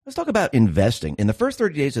Let's talk about investing. In the first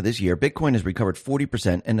 30 days of this year, Bitcoin has recovered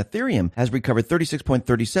 40% and Ethereum has recovered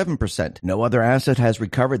 36.37%. No other asset has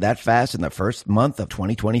recovered that fast in the first month of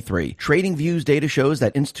 2023. TradingView's data shows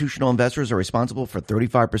that institutional investors are responsible for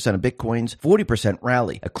 35% of Bitcoin's 40%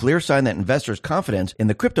 rally, a clear sign that investors' confidence in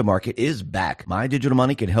the crypto market is back. My Digital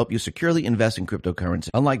Money can help you securely invest in cryptocurrency.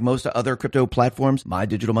 Unlike most other crypto platforms,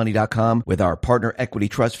 MyDigitalMoney.com, with our partner Equity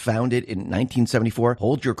Trust founded in 1974,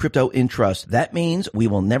 holds your crypto in trust. That means we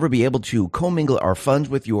will never be able to commingle our funds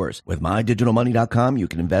with yours. With MyDigitalMoney.com, you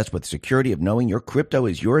can invest with security of knowing your crypto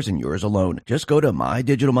is yours and yours alone. Just go to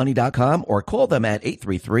MyDigitalMoney.com or call them at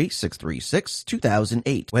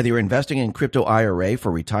 833-636-2008. Whether you're investing in crypto IRA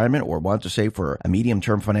for retirement or want to save for a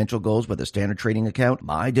medium-term financial goals with a standard trading account,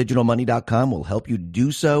 MyDigitalMoney.com will help you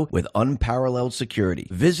do so with unparalleled security.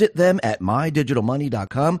 Visit them at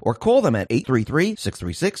MyDigitalMoney.com or call them at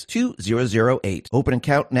 833-636-2008. Open an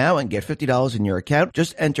account now and get $50 in your account.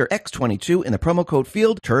 Just enter X22 in the promo code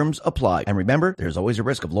field. Terms apply. And remember, there's always a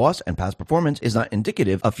risk of loss, and past performance is not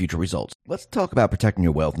indicative of future results. Let's talk about protecting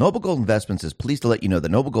your wealth. Noble Gold Investments is pleased to let you know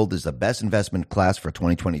that Noble Gold is the best investment class for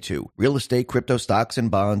 2022. Real estate, crypto, stocks, and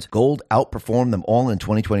bonds. Gold outperformed them all in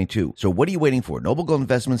 2022. So what are you waiting for? Noble Gold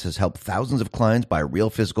Investments has helped thousands of clients buy real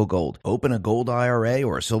physical gold. Open a gold IRA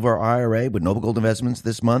or a silver IRA with Noble Gold Investments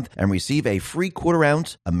this month and receive a free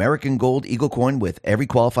quarter-ounce American Gold Eagle coin with every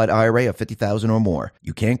qualified IRA of $50,000 or more.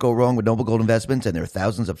 You can't go wrong with Noble Gold Investments, and there are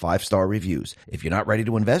thousands of 5-star reviews. If you're not ready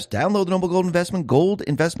to invest, download the Noble Gold Investment Gold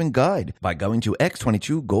Investment Guide by going to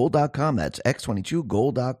x22gold.com. That's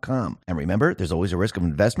x22gold.com. And remember, there's always a risk of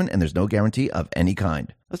investment, and there's no guarantee of any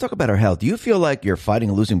kind. Let's talk about our health. Do you feel like you're fighting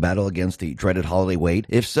a losing battle against the dreaded holiday weight?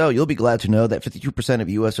 If so, you'll be glad to know that 52% of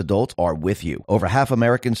U.S. adults are with you. Over half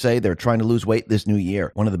Americans say they're trying to lose weight this new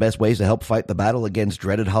year. One of the best ways to help fight the battle against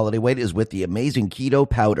dreaded holiday weight is with the amazing Keto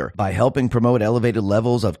Powder. By helping promote elevated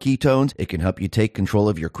levels of ketones, it can help you take control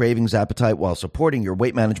of your cravings, appetite, while supporting your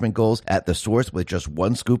weight management goals at the source with just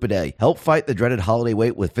one scoop a day. Help fight the dreaded holiday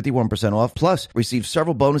weight with 51% off. Plus, receive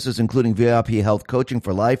several bonuses, including VIP health coaching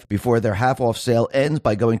for life before their half-off sale ends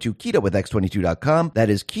by going to KetoWithX22.com.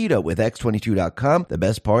 That is KetoWithX22.com. The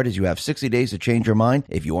best part is you have 60 days to change your mind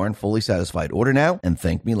if you aren't fully satisfied. Order now and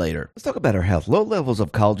thank me later. Let's talk about our health. Low levels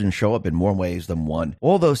of collagen show up in more ways than one.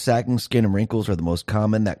 Although sagging skin and wrinkles are the most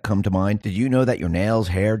common that come to mind, did you know that your nails,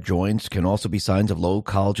 hair, joints can also be signs of low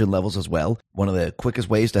collagen levels as well? One of the quickest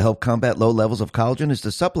ways to help combat low levels of collagen is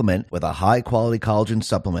to supplement with a high-quality collagen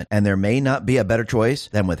supplement. And there may not be a better choice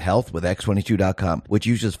than with HealthWithX22.com, which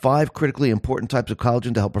uses 5 critically important types of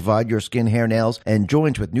collagen to help provide your skin, hair, nails, and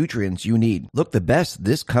joints with nutrients you need. Look the best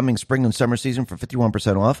this coming spring and summer season for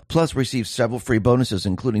 51% off. Plus, receive several free bonuses,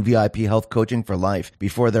 including VIP health coaching for life,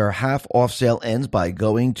 before their half-off sale ends by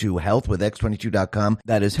going to HealthWithX22.com.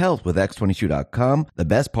 That is HealthWithX22.com. The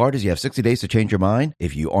best part is you have 60 days to change your mind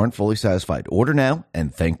if you aren't fully satisfied. Order now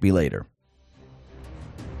and thank me later.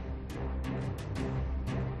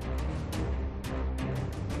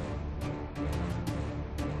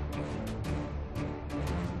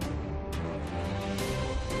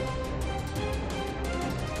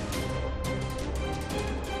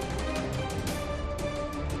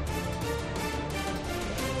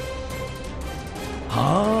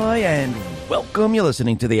 Hi, and welcome. You're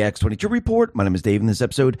listening to the X22 Report. My name is Dave, and this is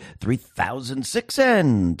episode 3006,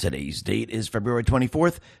 and today's date is February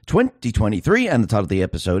 24th, 2023, and the title of the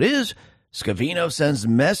episode is Scavino Sends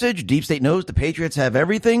Message, Deep State Knows the Patriots Have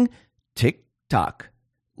Everything, Tick-tock.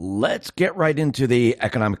 Let's get right into the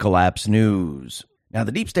economic collapse news. Now,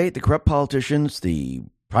 the Deep State, the corrupt politicians, the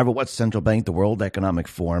private West Central Bank, the World Economic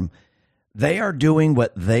Forum, they are doing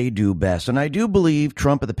what they do best. And I do believe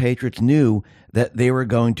Trump and the Patriots knew that they were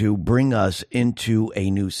going to bring us into a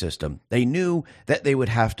new system. They knew that they would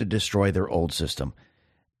have to destroy their old system.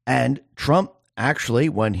 And Trump, actually,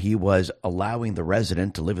 when he was allowing the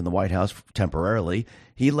resident to live in the White House temporarily,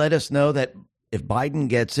 he let us know that if Biden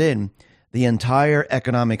gets in, the entire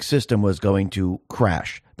economic system was going to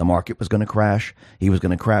crash. The market was going to crash. He was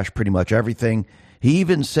going to crash pretty much everything. He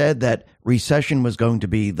even said that recession was going to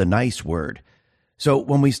be the nice word. So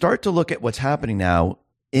when we start to look at what's happening now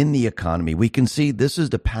in the economy, we can see this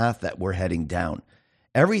is the path that we're heading down.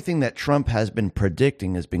 Everything that Trump has been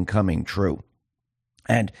predicting has been coming true.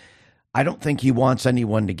 And I don't think he wants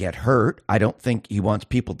anyone to get hurt. I don't think he wants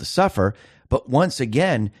people to suffer. But once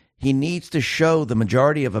again, he needs to show the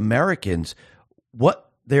majority of Americans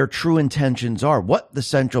what their true intentions are, what the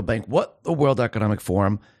central bank, what the World Economic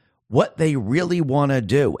Forum, what they really want to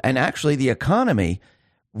do. And actually, the economy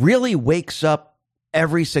really wakes up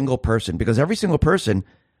every single person, because every single person,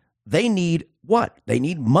 they need what? They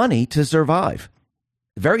need money to survive.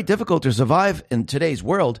 Very difficult to survive in today's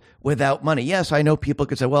world without money. Yes, I know people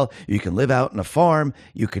could say, well, you can live out on a farm,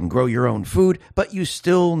 you can grow your own food, but you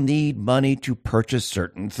still need money to purchase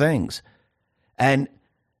certain things. And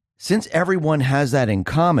since everyone has that in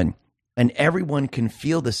common and everyone can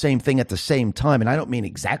feel the same thing at the same time, and I don't mean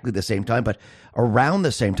exactly the same time, but around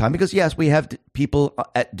the same time, because yes, we have people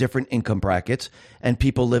at different income brackets and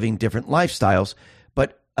people living different lifestyles,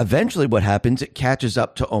 but eventually what happens, it catches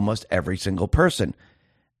up to almost every single person.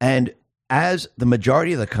 And as the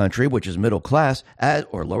majority of the country, which is middle class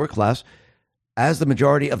or lower class, as the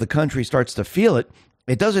majority of the country starts to feel it,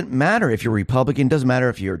 it doesn't matter if you're Republican, doesn't matter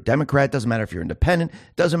if you're Democrat, doesn't matter if you're independent,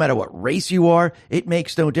 doesn't matter what race you are, it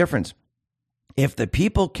makes no difference. If the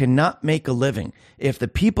people cannot make a living, if the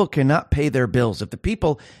people cannot pay their bills, if the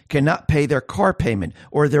people cannot pay their car payment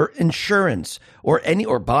or their insurance or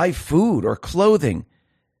buy food or clothing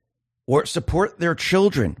or support their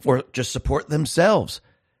children or just support themselves,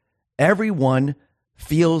 everyone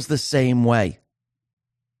feels the same way.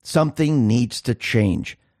 Something needs to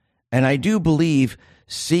change. And I do believe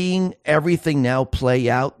seeing everything now play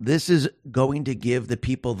out, this is going to give the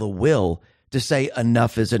people the will to say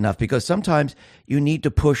enough is enough, because sometimes you need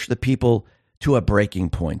to push the people to a breaking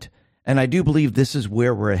point. And I do believe this is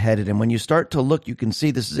where we're headed. And when you start to look, you can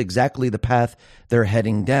see this is exactly the path they're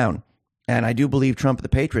heading down. And I do believe Trump and the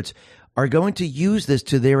Patriots are going to use this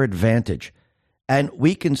to their advantage. And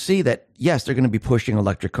we can see that, yes, they're going to be pushing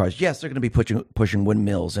electric cars. Yes, they're going to be pushing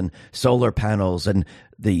windmills and solar panels and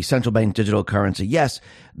the central bank digital currency. Yes,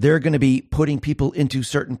 they're going to be putting people into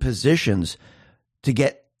certain positions to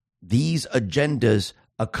get these agendas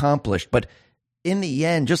accomplished. But in the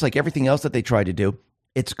end, just like everything else that they try to do,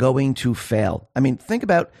 it's going to fail. I mean, think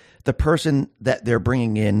about the person that they're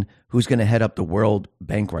bringing in who's going to head up the World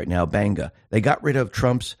Bank right now, Banga. They got rid of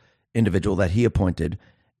Trump's individual that he appointed,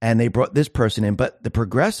 and they brought this person in. But the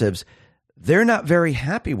progressives, they're not very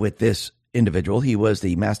happy with this individual. He was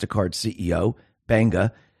the MasterCard CEO,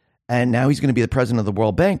 Banga, and now he's going to be the president of the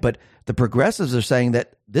World Bank. But the progressives are saying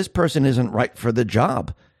that this person isn't right for the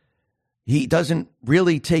job. He doesn't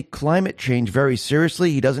really take climate change very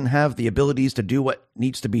seriously. He doesn't have the abilities to do what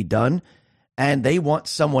needs to be done. And they want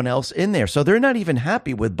someone else in there. So they're not even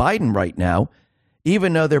happy with Biden right now,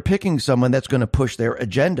 even though they're picking someone that's going to push their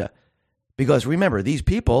agenda. Because remember, these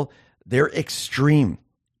people, they're extreme.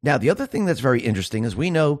 Now, the other thing that's very interesting is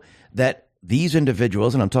we know that these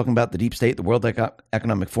individuals, and I'm talking about the deep state, the World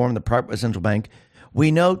Economic Forum, the private central bank,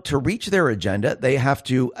 we know to reach their agenda, they have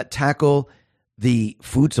to tackle the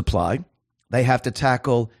food supply. They have to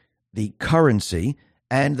tackle the currency,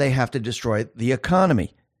 and they have to destroy the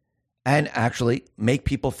economy and actually make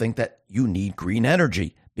people think that you need green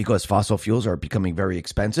energy because fossil fuels are becoming very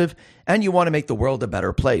expensive and you want to make the world a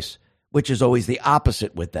better place, which is always the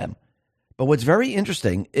opposite with them. But what's very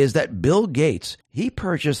interesting is that Bill Gates, he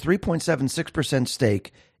purchased 3.76%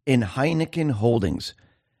 stake in Heineken Holdings.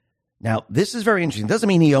 Now, this is very interesting. It doesn't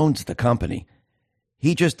mean he owns the company.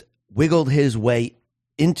 He just wiggled his way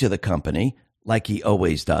into the company like he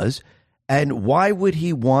always does. And why would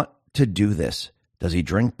he want to do this? Does he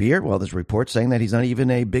drink beer? Well, there's reports saying that he's not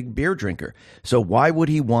even a big beer drinker. So why would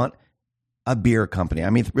he want a beer company?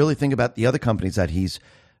 I mean, really think about the other companies that he's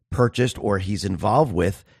purchased or he's involved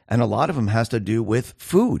with, and a lot of them has to do with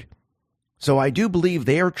food. So I do believe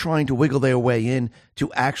they are trying to wiggle their way in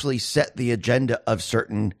to actually set the agenda of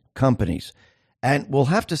certain companies. And we'll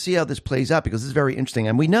have to see how this plays out because this is very interesting.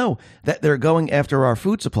 And we know that they're going after our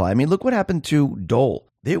food supply. I mean, look what happened to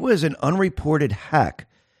Dole. There was an unreported hack.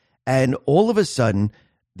 And all of a sudden,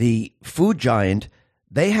 the food giant,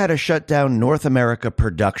 they had to shut down North America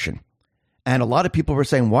production. And a lot of people were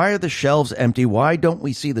saying, why are the shelves empty? Why don't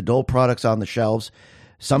we see the Dole products on the shelves?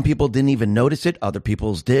 Some people didn't even notice it. Other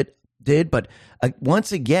people did. But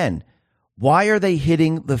once again, why are they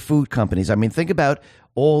hitting the food companies? I mean, think about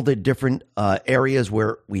all the different areas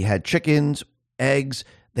where we had chickens, eggs,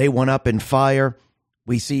 they went up in fire.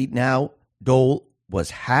 We see now Dole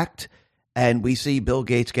was hacked, and we see Bill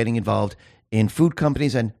Gates getting involved in food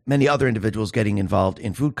companies and many other individuals getting involved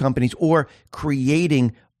in food companies or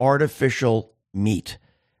creating artificial meat.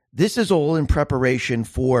 This is all in preparation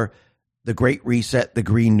for the Great Reset, the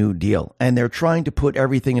Green New Deal, and they're trying to put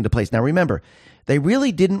everything into place. Now, remember, they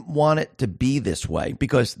really didn't want it to be this way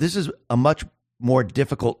because this is a much more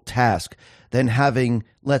difficult task than having,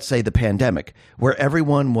 let's say, the pandemic, where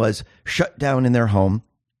everyone was shut down in their home.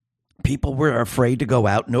 People were afraid to go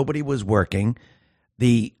out. Nobody was working.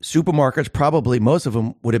 The supermarkets, probably most of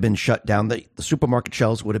them would have been shut down. The supermarket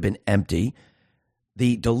shelves would have been empty.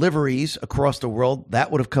 The deliveries across the world, that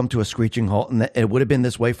would have come to a screeching halt, and it would have been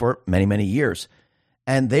this way for many, many years.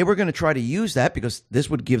 And they were going to try to use that because this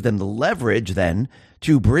would give them the leverage then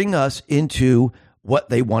to bring us into what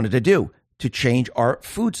they wanted to do, to change our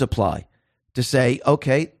food supply, to say,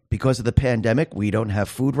 okay, because of the pandemic, we don't have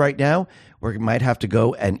food right now. We might have to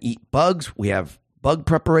go and eat bugs. We have bug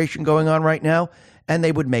preparation going on right now. And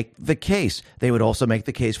they would make the case. They would also make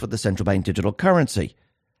the case for the central bank digital currency.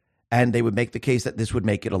 And they would make the case that this would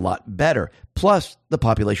make it a lot better. Plus, the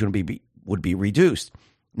population would be reduced.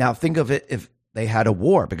 Now, think of it if they had a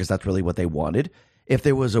war, because that's really what they wanted. If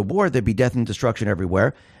there was a war, there'd be death and destruction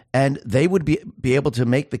everywhere. And they would be able to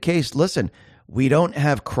make the case, listen, we don't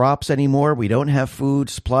have crops anymore. We don't have food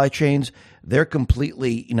supply chains. They're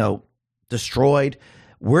completely, destroyed.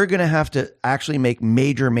 We're going to have to actually make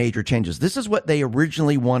major changes. This is what they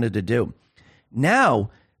originally wanted to do.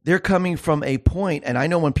 Now they're coming from a point, and I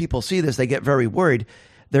know when people see this, they get very worried.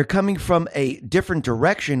 They're coming from a different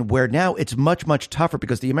direction where now it's much tougher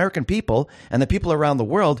because the American people and the people around the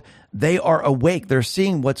world, they are awake. They're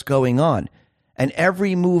seeing what's going on. And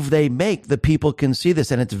every move they make, the people can see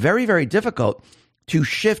this. And it's very difficult to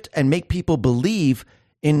shift and make people believe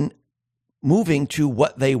in moving to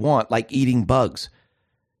what they want, like eating bugs.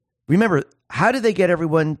 Remember, how did they get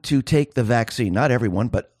everyone to take the vaccine? Not everyone,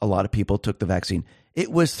 but a lot of people took the vaccine. It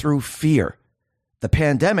was through fear. The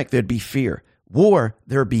pandemic, there'd be fear. War,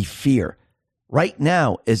 there'd be fear. Right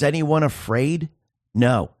now, is anyone afraid?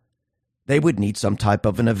 No. They would need some type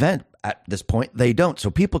of an event. At this point, they don't. So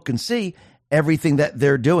people can see everything that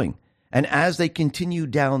they're doing. And as they continue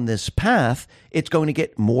down this path, it's going to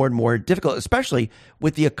get more and more difficult, especially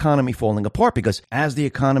with the economy falling apart. Because as the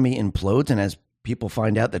economy implodes and as people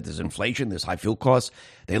find out that there's inflation, there's high fuel costs,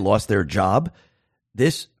 they lost their job,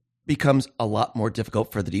 this becomes a lot more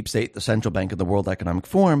difficult for the deep state, the central bank, and the World Economic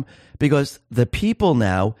Forum, because the people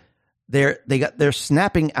now, they're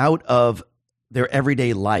snapping out of their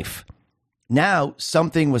everyday life. Now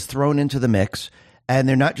something was thrown into the mix, and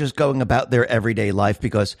they're not just going about their everyday life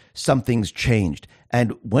because something's changed.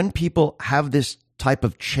 And when people have this type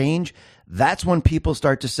of change, that's when people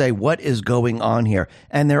start to say, what is going on here?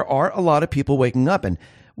 And there are a lot of people waking up, and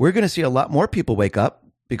we're going to see a lot more people wake up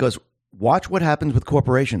because watch what happens with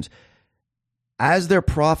corporations. As their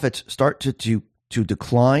profits start to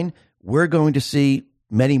decline, we're going to see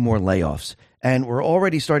many more layoffs. And we're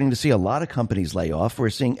already starting to see a lot of companies lay off. We're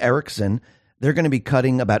seeing Ericsson, they're going to be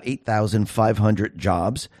cutting about 8,500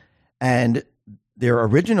 jobs. And their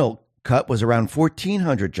original cut was around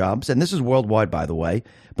 1,400 jobs. And this is worldwide, by the way.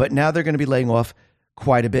 But now they're going to be laying off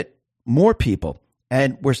quite a bit more people.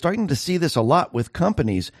 And we're starting to see this a lot with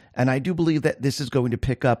companies. And I do believe that this is going to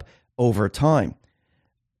pick up over time,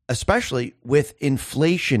 especially with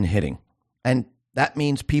inflation hitting. And that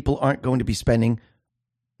means people aren't going to be spending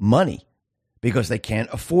money because they can't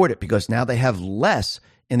afford it, because now they have less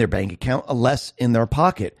in their bank account, less in their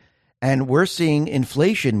pocket. And we're seeing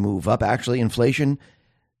inflation move up. Actually, inflation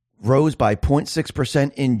rose by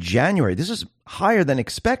 0.6% in January. This is higher than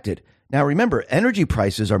expected. Now, remember, energy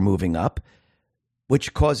prices are moving up,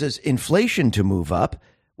 which causes inflation to move up,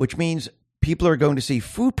 which means people are going to see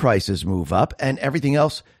food prices move up and everything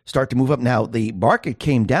else start to move up. Now, the market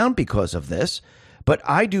came down because of this, but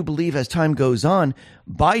I do believe as time goes on,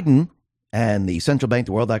 Biden and the central bank,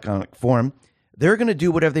 the World Economic Forum, they're going to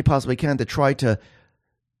do whatever they possibly can to try to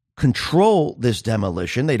control this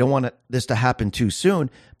demolition. They don't want this to happen too soon,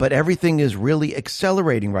 but everything is really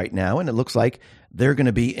accelerating right now, and it looks like they're going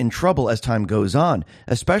to be in trouble as time goes on,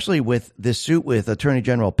 especially with this suit with Attorney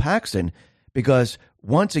General Paxton, because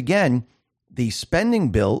once again, the spending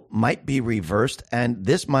bill might be reversed, and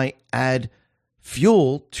this might add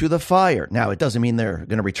fuel to the fire. Now, it doesn't mean they're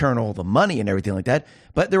going to return all the money and everything like that,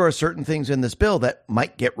 but there are certain things in this bill that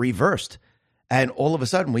might get reversed, and all of a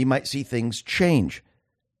sudden, we might see things change.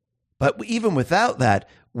 But even without that,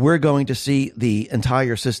 we're going to see the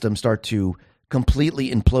entire system start to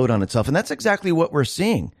completely implode on itself, and that's exactly what we're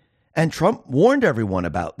seeing. And Trump warned everyone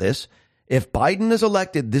about this. If Biden is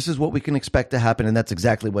elected, this is what we can expect to happen, and that's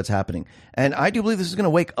exactly what's happening. And I do believe this is going to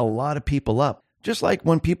wake a lot of people up. Just like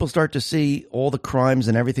when people start to see all the crimes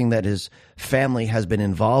and everything that his family has been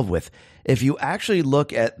involved with. If you actually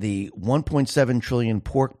look at the $1.7 trillion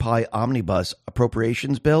pork pie omnibus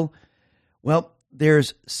appropriations bill, well,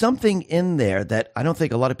 there's something in there that I don't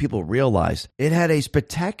think a lot of people realize. It had a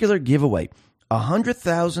spectacular giveaway,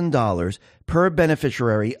 $100,000 per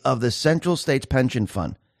beneficiary of the Central States Pension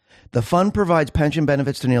Fund. The fund provides pension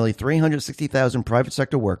benefits to nearly 360,000 private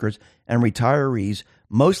sector workers and retirees,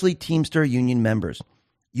 mostly Teamster union members.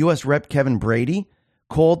 U.S. Rep. Kevin Brady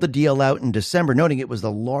called the deal out in December, noting it was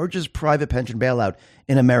the largest private pension bailout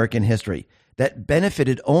in American history. that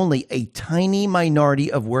benefited only a tiny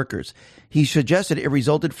minority of workers. He suggested it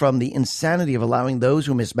resulted from the insanity of allowing those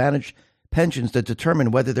who mismanage pensions to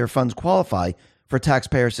determine whether their funds qualify for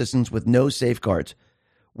taxpayer assistance with no safeguards.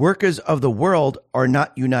 Workers of the world are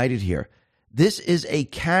not united here. This is a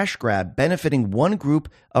cash grab benefiting one group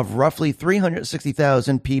of roughly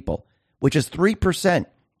 360,000 people, which is 3%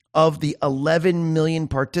 of the 11 million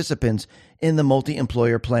participants in the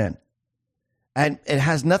multi-employer plan. And it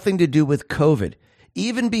has nothing to do with COVID.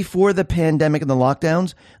 Even before the pandemic and the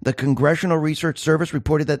lockdowns, the Congressional Research Service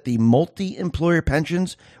reported that the multi-employer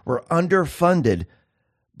pensions were underfunded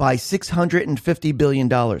by $650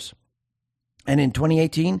 billion. And in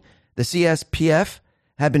 2018, the CSPF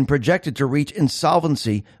had been projected to reach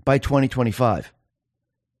insolvency by 2025.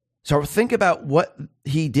 So think about what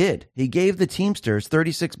he did. He gave the Teamsters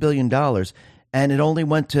 $36 billion, and it only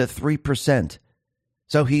went to 3%.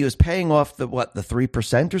 So he was paying off the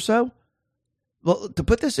 3% or so? Well, to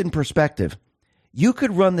put this in perspective, you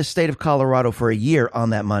could run the state of Colorado for a year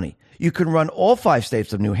on that money. You could run all 5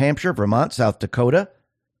 states of New Hampshire, Vermont, South Dakota,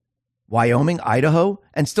 Wyoming, Idaho,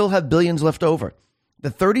 and still have billions left over. The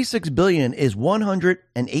 $36 billion is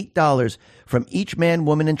 $108 from each man,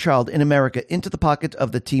 woman, and child in America into the pockets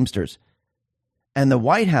of the Teamsters. And the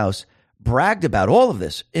White House bragged about all of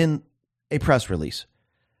this in a press release.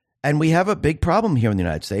 And we have a big problem here in the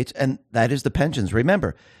United States, and that is the pensions.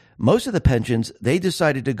 Remember, most of the pensions, they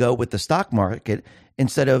decided to go with the stock market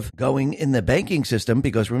instead of going in the banking system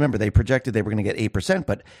because, remember, they projected they were going to get 8%.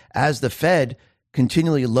 But as the Fed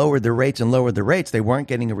continually lowered the rates and lowered the rates, they weren't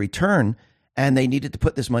getting a return, and they needed to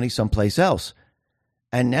put this money someplace else.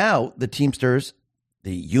 And now the Teamsters,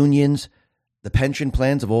 the unions, the pension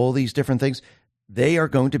plans of all these different things, they are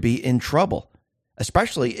going to be in trouble,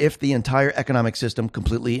 especially if the entire economic system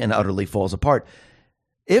completely and utterly falls apart.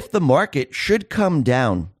 If the market should come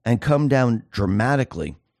down and come down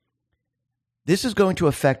dramatically, this is going to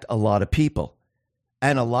affect a lot of people.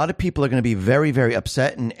 And a lot of people are going to be very, very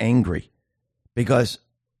upset and angry because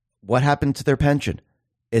what happened to their pension?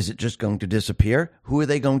 Is it just going to disappear? Who are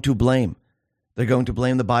they going to blame? They're going to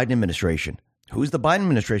blame the Biden administration. Who's the Biden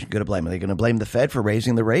administration going to blame? Are they going to blame the Fed for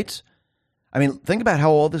raising the rates? I mean, think about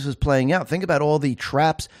how all this is playing out. Think about all the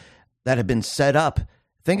traps that have been set up.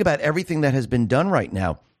 Think about everything that has been done right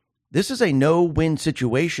now. This is a no-win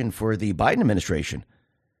situation for the Biden administration.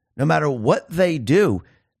 No matter what they do,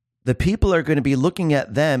 the people are going to be looking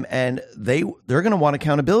at them and they're going to want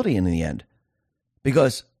accountability in the end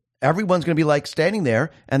because everyone's going to be like standing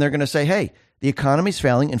there and they're going to say, hey, the economy's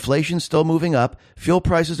failing. Inflation's still moving up. Fuel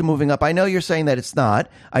prices are moving up. I know you're saying that it's not.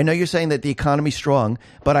 I know you're saying that the economy's strong,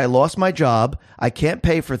 but I lost my job. I can't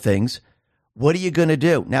pay for things. What are you going to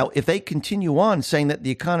do? Now, if they continue on saying that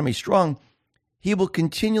the economy's strong, he will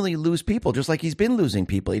continually lose people, just like he's been losing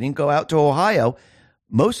people. He didn't go out to Ohio.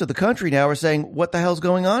 Most of the country now are saying, what the hell's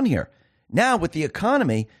going on here? Now, with the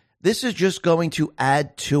economy, this is just going to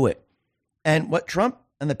add to it. And what Trump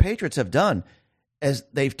and the Patriots have done is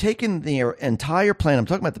they've taken their entire plan. I'm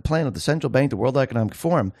talking about the plan of the Central Bank, the World Economic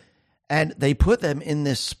Forum, and they put them in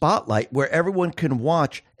this spotlight where everyone can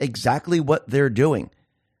watch exactly what they're doing.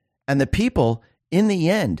 And the people, in the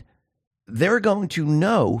end, they're going to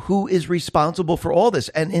know who is responsible for all this.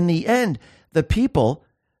 And in the end, the people,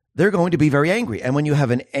 they're going to be very angry. And when you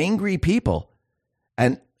have an angry people,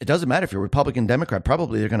 and it doesn't matter if you're Republican, Democrat,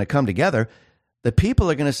 probably they're going to come together. The people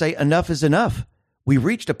are going to say enough is enough. We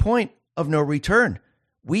reached a point of no return.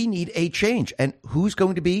 We need a change. And who's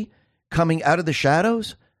going to be coming out of the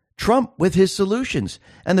shadows? Trump with his solutions.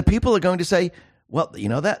 And the people are going to say, well, you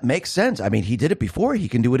know, that makes sense. I mean, he did it before. He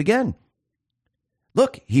can do it again.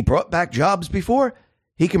 Look, he brought back jobs before.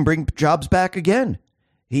 He can bring jobs back again.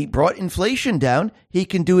 He brought inflation down. He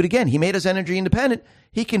can do it again. He made us energy independent.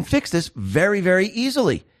 He can fix this very, very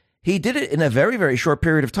easily. He did it in a very, very short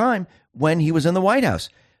period of time when he was in the White House.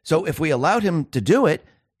 So if we allowed him to do it,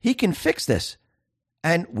 he can fix this.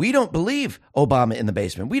 And we don't believe Obama in the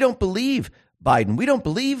basement. We don't believe Biden. We don't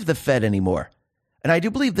believe the Fed anymore. And I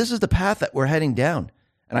do believe this is the path that we're heading down.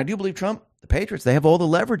 And I do believe Trump, the Patriots, they have all the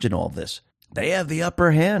leverage in all of this. They have the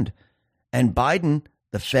upper hand. And Biden,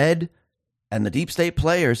 the Fed, and the deep state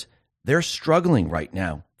players, they're struggling right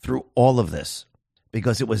now through all of this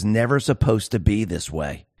because it was never supposed to be this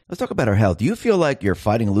way. Let's talk about our health. Do you feel like you're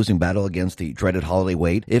fighting a losing battle against the dreaded holiday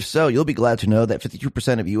weight? If so, you'll be glad to know that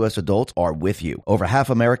 52% of U.S. adults are with you. Over half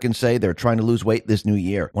Americans say they're trying to lose weight this new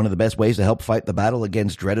year. One of the best ways to help fight the battle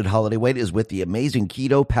against dreaded holiday weight is with the amazing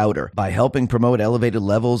Keto Powder. By helping promote elevated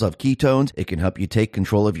levels of ketones, it can help you take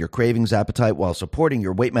control of your cravings, appetite, while supporting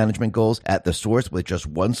your weight management goals at the source with just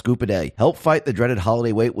one scoop a day. Help fight the dreaded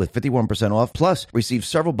holiday weight with 51% off. Plus, receive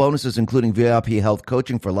several bonuses, including VIP health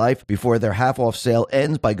coaching for life before their half-off sale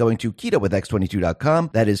ends by going to KetoWithX22.com.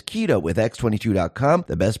 That is KetoWithX22.com.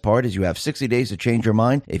 The best part is you have 60 days to change your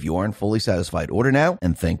mind if you aren't fully satisfied. Order now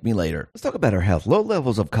and thank me later. Let's talk about our health. Low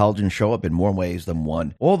levels of collagen show up in more ways than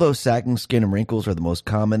one. Although sagging skin and wrinkles are the most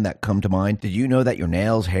common that come to mind, did you know that your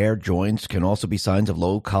nails, hair, joints can also be signs of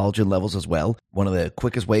low collagen levels as well? One of the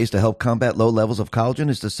quickest ways to help combat low levels of collagen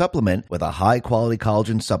is to supplement with a high-quality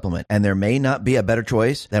collagen supplement. And there may not be a better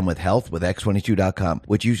choice than with HealthWithX22.com,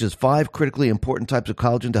 which uses 5 critically important types of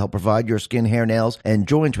collagen to help provide your skin, hair, nails, and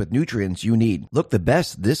joints with nutrients you need. Look the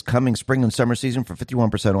best this coming spring and summer season for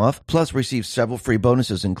 51% off, plus receive several free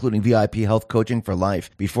bonuses, including VIP health coaching for life,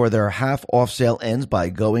 before their half-off sale ends by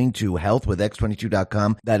going to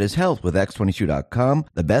HealthWithX22.com. That is HealthWithX22.com.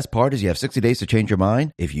 The best part is you have 60 days to change your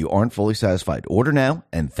mind if you aren't fully satisfied. Order now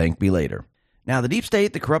and thank me later. Now, the deep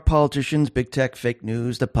state, the corrupt politicians, big tech, fake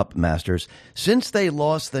news, the puppet masters, since they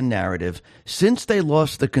lost the narrative, since they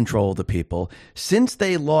lost the control of the people, since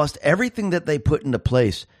they lost everything that they put into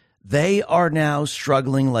place, they are now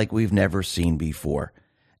struggling like we've never seen before.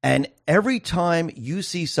 And every time you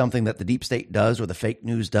see something that the deep state does or the fake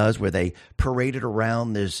news does, where they paraded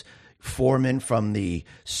around this foreman from the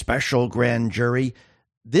special grand jury,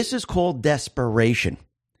 this is called desperation.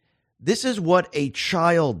 This is what a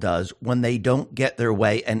child does when they don't get their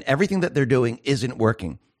way and everything that they're doing isn't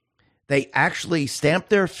working. They actually stamp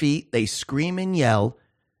their feet, they scream and yell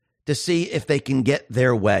to see if they can get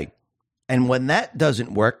their way. And when that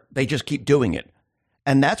doesn't work, they just keep doing it.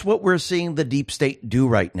 And that's what we're seeing the deep state do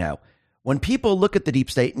right now. When people look at the deep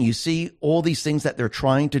state and you see all these things that they're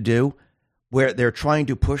trying to do, where they're trying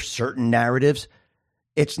to push certain narratives,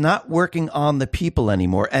 it's not working on the people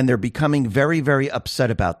anymore, and they're becoming very, very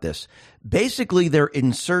upset about this. Basically, their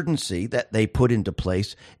insurgency that they put into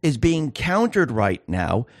place is being countered right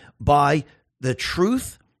now by the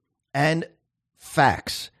truth and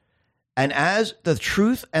facts. And as the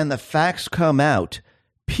truth and the facts come out,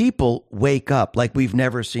 people wake up like we've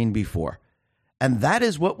never seen before. And that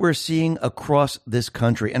is what we're seeing across this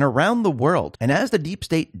country and around the world. And as the deep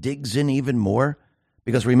state digs in even more,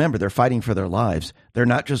 because remember, they're fighting for their lives. They're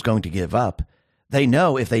not just going to give up. They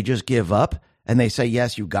know if they just give up and they say,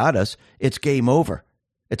 yes, you got us, it's game over.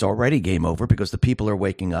 It's already game over because the people are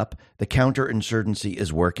waking up. The counterinsurgency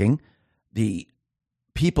is working. The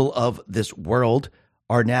people of this world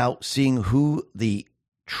are now seeing who the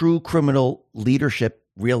true criminal leadership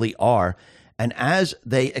really are. And as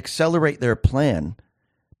they accelerate their plan,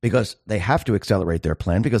 because they have to accelerate their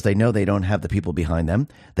plan because they know they don't have the people behind them.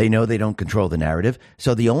 They know they don't control the narrative.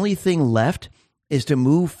 So the only thing left is to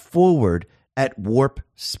move forward at warp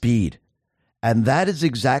speed. And that is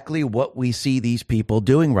exactly what we see these people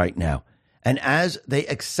doing right now. And as they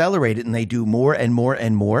accelerate it and they do more and more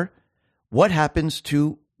and more, what happens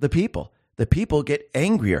to the people? The people get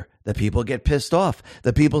angrier. The people get pissed off.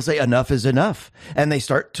 The people say enough is enough. And they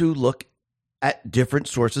start to look at different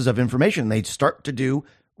sources of information. They start to do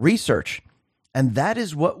research. And that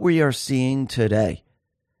is what we are seeing today.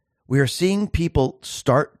 We are seeing people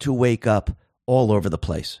start to wake up all over the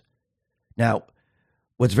place. Now,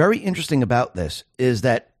 what's very interesting about this is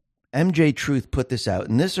that MJ Truth put this out,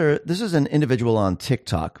 and this is an individual on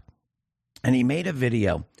TikTok, and he made a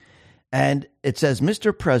video, and it says,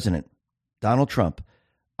 Mr. President, Donald Trump,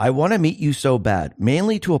 I want to meet you so bad,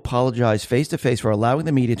 mainly to apologize face-to-face for allowing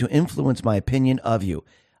the media to influence my opinion of you.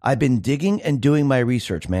 I've been digging and doing my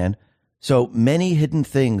research, man. So many hidden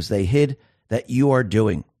things they hid that you are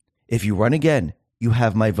doing. If you run again, you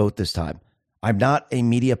have my vote this time. I'm not a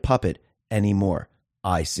media puppet anymore.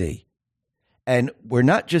 I see. And we're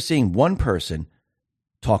not just seeing one person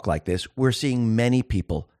talk like this. We're seeing many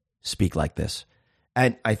people speak like this.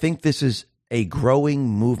 And I think this is a growing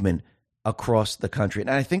movement across the country. And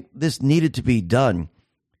I think this needed to be done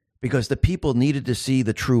because the people needed to see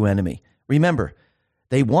the true enemy. Remember,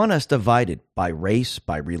 they want us divided by race,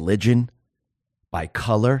 by religion, by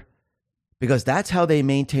color, because that's how they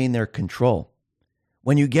maintain their control.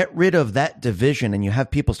 When you get rid of that division and you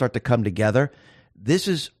have people start to come together, this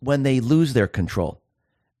is when they lose their control.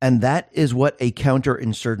 And that is what a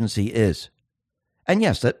counterinsurgency is. And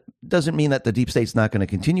yes, that doesn't mean that the deep state's not going to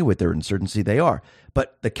continue with their insurgency. They are.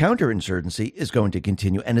 But the counterinsurgency is going to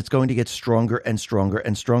continue, and it's going to get stronger and stronger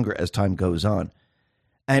and stronger as time goes on.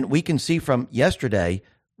 And we can see from yesterday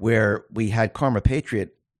where we had Karma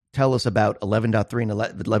Patriot tell us about 11.3 and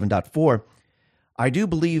 11.4, I do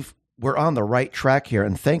believe we're on the right track here.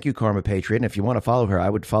 And thank you, Karma Patriot. And if you want to follow her, I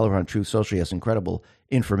would follow her on Truth Social. She has incredible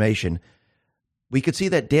information. We could see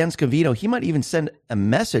that Dan Scavino, he might even send a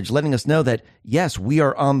message letting us know that, yes, we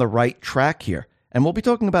are on the right track here. And we'll be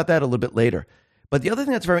talking about that a little bit later. But the other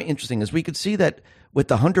thing that's very interesting is we could see that with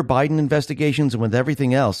the Hunter Biden investigations and with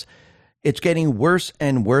everything else, it's getting worse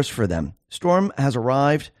and worse for them. Storm has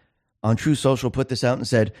arrived on Truth Social, put this out and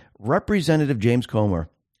said, Representative James Comer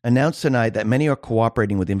announced tonight that many are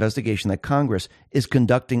cooperating with the investigation that Congress is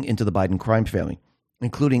conducting into the Biden crime family,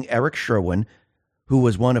 including Eric Sherwin, who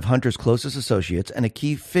was one of Hunter's closest associates and a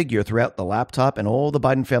key figure throughout the laptop and all the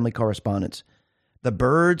Biden family correspondence. The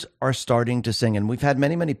birds are starting to sing, and we've had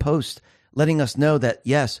many, many posts letting us know that,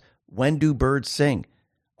 yes, when do birds sing?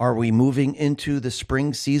 Are we moving into the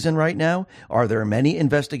spring season right now? Are there many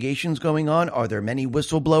investigations going on? Are there many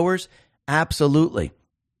whistleblowers? Absolutely.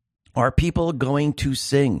 Are people going to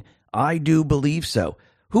sing? I do believe so.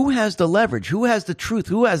 Who has the leverage? Who has the truth?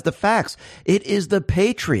 Who has the facts? It is the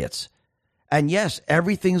Patriots. And yes,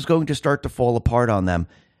 everything's going to start to fall apart on them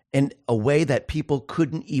in a way that people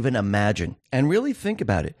couldn't even imagine. And really think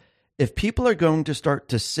about it. If people are going to start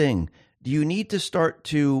to sing, do you need to start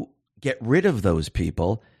to get rid of those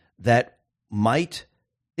people that might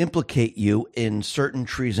implicate you in certain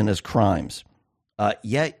treasonous crimes?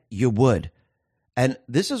 Yeah, you would. And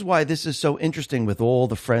this is why this is so interesting with all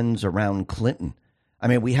the friends around Clinton. I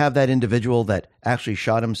mean, we have that individual that actually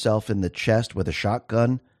shot himself in the chest with a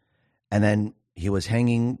shotgun. And then he was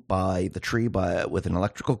hanging by the tree with an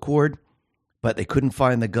electrical cord, but they couldn't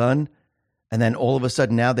find the gun. And then all of a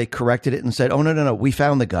sudden now they corrected it and said, oh, no, we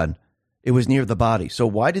found the gun. It was near the body. So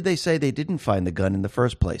why did they say they didn't find the gun in the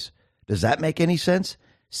first place? Does that make any sense?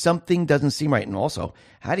 Something doesn't seem right. And also,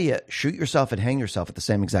 how do you shoot yourself and hang yourself at the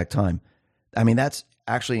same exact time? I mean, that's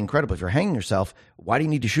actually incredible. If you're hanging yourself, why do you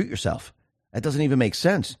need to shoot yourself? That doesn't even make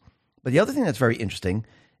sense. But the other thing that's very interesting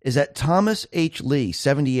is that Thomas H. Lee,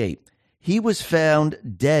 78, he was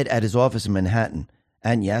found dead at his office in Manhattan.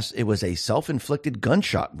 And yes, it was a self-inflicted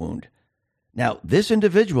gunshot wound. Now, this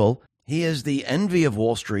individual, he is the envy of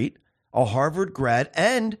Wall Street, a Harvard grad,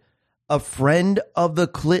 and a friend of the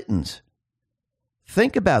Clintons.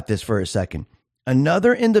 Think about this for a second.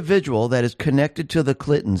 Another individual that is connected to the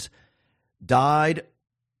Clintons died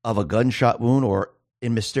of a gunshot wound or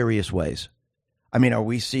in mysterious ways. I mean, are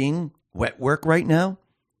we seeing wet work right now?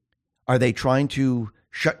 Are they trying to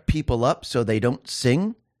shut people up so they don't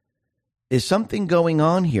sing? Is something going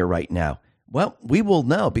on here right now? Well, we will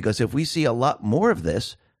know, because if we see a lot more of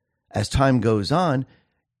this as time goes on,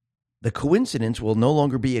 the coincidence will no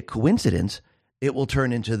longer be a coincidence. It will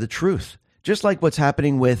turn into the truth. Just like what's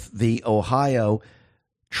happening with the Ohio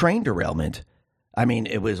train derailment. I mean,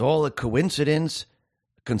 it was all a coincidence,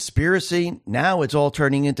 conspiracy. Now it's all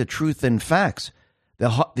turning into truth and facts.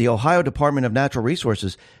 The Ohio Department of Natural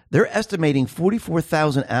Resources, they're estimating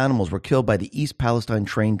 44,000 animals were killed by the East Palestine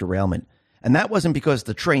train derailment. And that wasn't because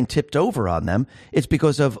the train tipped over on them. It's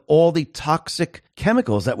because of all the toxic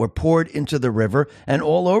chemicals that were poured into the river and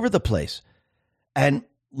all over the place. And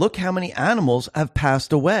look how many animals have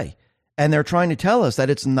passed away. And they're trying to tell us that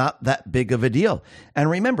it's not that big of a deal. And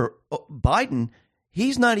remember, Biden,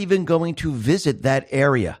 he's not even going to visit that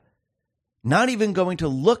area. Not even going to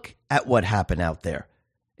look at what happened out there.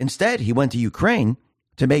 Instead, he went to Ukraine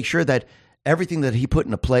to make sure that everything that he put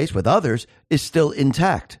into place with others is still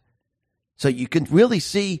intact. So you can really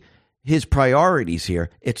see his priorities here.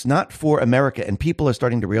 It's not for America, and people are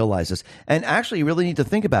starting to realize this. And actually, you really need to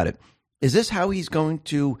think about it. Is this how he's going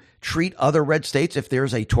to treat other red states if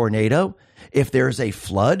there's a tornado, if there's a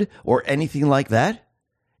flood, or anything like that?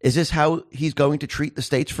 Is this how he's going to treat the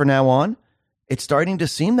states from now on? It's starting to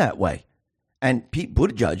seem that way. And Pete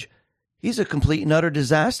Buttigieg, he's a complete and utter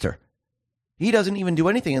disaster. He doesn't even do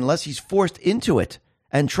anything unless he's forced into it.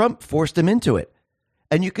 And Trump forced him into it.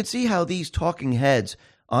 And you can see how these talking heads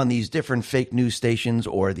on these different fake news stations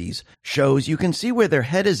or these shows, you can see where their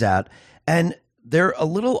head is at. And they're a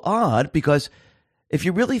little odd because if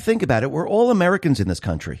you really think about it, we're all Americans in this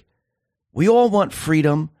country. We all want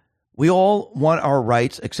freedom. We all want our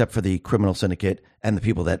rights, except for the criminal syndicate and the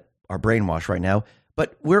people that are brainwashed right now.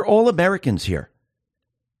 But we're all Americans here.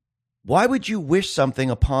 Why would you wish something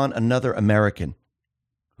upon another American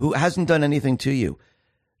who hasn't done anything to you?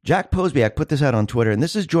 Jack Posbiak put this out on Twitter, and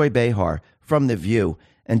this is Joy Behar from The View.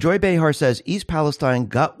 And Joy Behar says East Palestine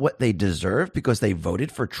got what they deserve because they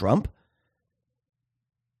voted for Trump?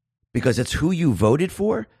 Because it's who you voted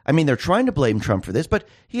for? I mean, they're trying to blame Trump for this, but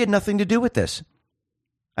he had nothing to do with this.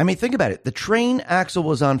 I mean, think about it. The train axle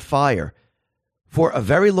was on fire for a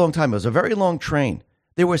very long time. It was a very long train.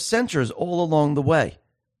 There were sensors all along the way.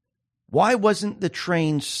 Why wasn't the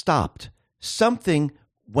train stopped? Something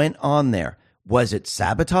went on there. Was it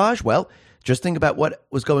sabotage? Well, just think about what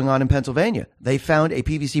was going on in Pennsylvania. They found a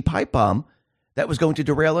PVC pipe bomb that was going to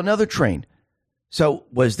derail another train. So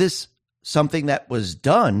was this something that was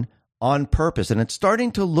done on purpose? And it's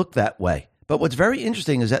starting to look that way. But what's very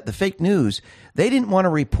interesting is that the fake news, they didn't want to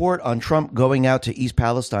report on Trump going out to East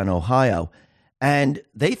Palestine, Ohio. And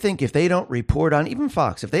they think if they don't report on, even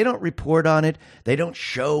Fox, if they don't report on it, they don't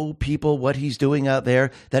show people what he's doing out there,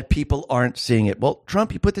 that people aren't seeing it. Well,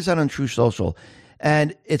 Trump, he put this out on Truth Social,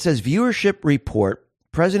 and it says viewership report,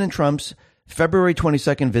 President Trump's February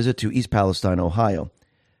 22nd visit to East Palestine, Ohio.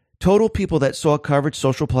 Total people that saw coverage,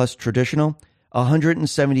 social plus traditional,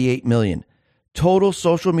 178 million. Total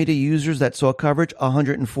social media users that saw coverage,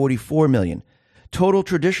 144 million. Total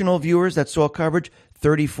traditional viewers that saw coverage,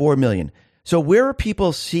 34 million. So where are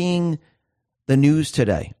people seeing the news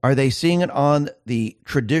today? Are they seeing it on the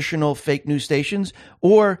traditional fake news stations,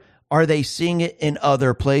 or are they seeing it in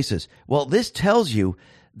other places? Well, this tells you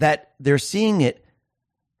that they're seeing it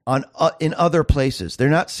on in other places. They're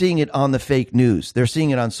not seeing it on the fake news. They're seeing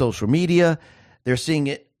it on social media. They're seeing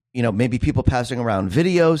it, maybe people passing around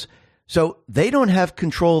videos. So they don't have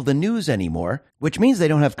control of the news anymore, which means they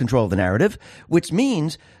don't have control of the narrative, which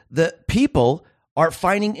means the people are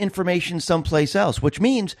finding information someplace else, which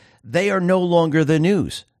means they are no longer the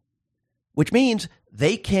news, which means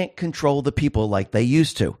they can't control the people like they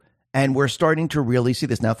used to. And we're starting to really see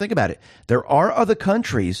this. Now, think about it. There are other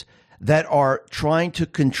countries that are trying to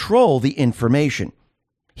control the information.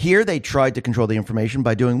 Here, they tried to control the information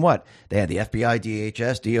by doing what? They had the FBI,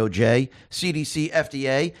 DHS, DOJ, CDC,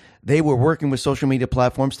 FDA. They were working with social media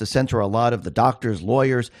platforms to censor a lot of the doctors,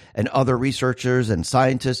 lawyers, and other researchers and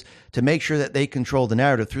scientists to make sure that they control the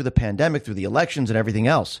narrative through the pandemic, through the elections, and everything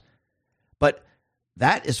else. But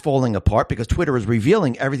that is falling apart because Twitter is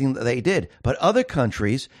revealing everything that they did. But other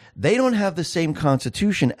countries, they don't have the same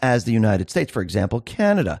constitution as the United States. For example,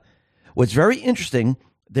 Canada. What's very interesting,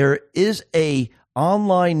 there is a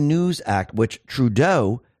Online News Act, which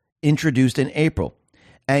Trudeau introduced in April.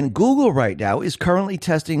 And Google right now is currently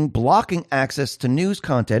testing blocking access to news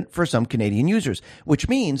content for some Canadian users, which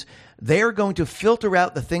means they're going to filter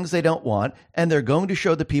out the things they don't want, and they're going to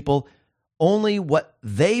show the people only what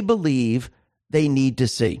they believe they need to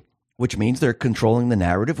see, which means they're controlling the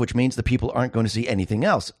narrative, which means the people aren't going to see anything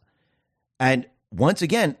else. And once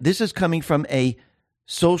again, this is coming from a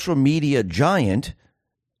social media giant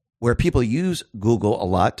where people use Google a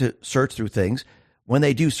lot to search through things. When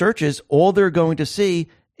they do searches, all they're going to see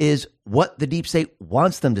is what the deep state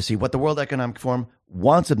wants them to see, what the World Economic Forum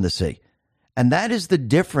wants them to see. And that is the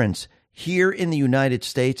difference here in the United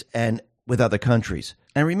States and with other countries.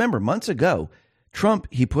 And remember, months ago, Trump,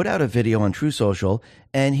 he put out a video on Truth Social,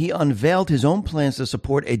 and he unveiled his own plans to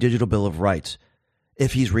support a digital bill of rights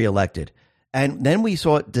if he's reelected. And then we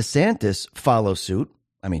saw DeSantis follow suit.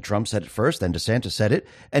 I mean, Trump said it first, then DeSantis said it,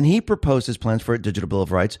 and he proposed his plans for a digital bill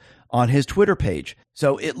of rights on his Twitter page.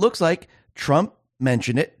 So it looks like Trump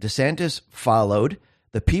mentioned it, DeSantis followed,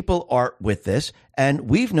 the people are with this, and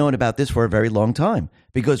we've known about this for a very long time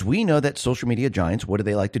because we know that social media giants, what do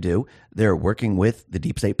they like to do? They're working with the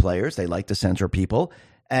deep state players. They like to censor people,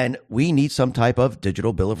 and we need some type of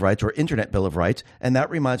digital bill of rights or internet bill of rights, and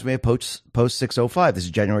that reminds me of Post 605. This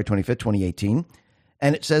is January 25th, 2018,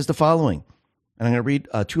 and it says the following. And I'm going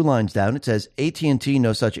to read 2 lines down. It says, AT&T,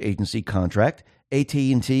 no such agency contract.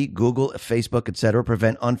 AT&T, Google, Facebook, etc.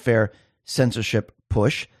 prevent unfair censorship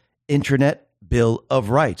push. Internet Bill of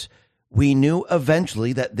Rights. We knew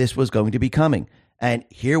eventually that this was going to be coming. And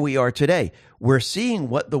here we are today. We're seeing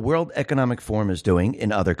what the World Economic Forum is doing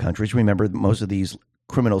in other countries. Remember, most of these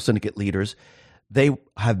criminal syndicate leaders, they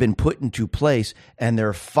have been put into place and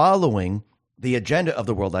they're following the agenda of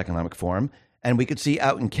the World Economic Forum. And we could see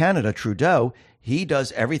out in Canada, Trudeau, he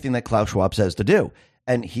does everything that Klaus Schwab says to do.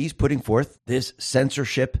 And he's putting forth this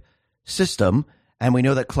censorship system. And we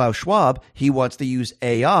know that Klaus Schwab, he wants to use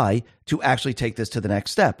AI to actually take this to the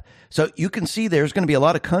next step. So you can see there's going to be a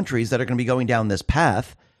lot of countries that are going to be going down this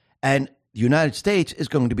path. And the United States is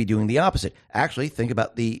going to be doing the opposite. Actually, think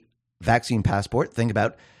about the vaccine passport. Think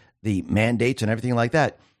about the mandates and everything like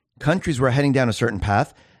that. Countries were heading down a certain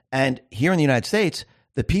path. And here in the United States,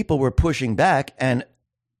 the people were pushing back and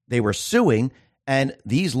they were suing And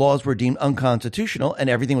these laws were deemed unconstitutional, and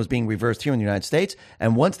everything was being reversed here in the United States.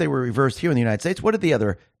 And once they were reversed here in the United States, what did the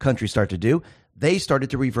other countries start to do? They started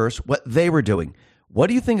to reverse what they were doing. What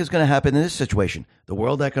do you think is going to happen in this situation? The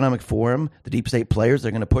World Economic Forum, the deep state players,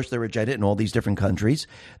 they're going to push their agenda in all these different countries.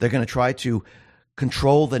 They're going to try to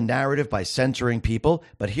control the narrative by censoring people.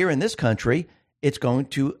 But here in this country, it's going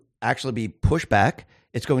to actually be pushed back.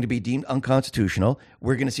 It's going to be deemed unconstitutional.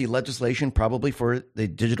 We're going to see legislation probably for the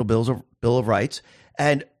Digital Bill of Rights.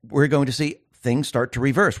 And we're going to see things start to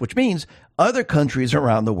reverse, which means other countries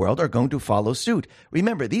around the world are going to follow suit.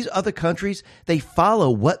 Remember, these other countries, they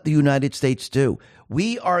follow what the United States do.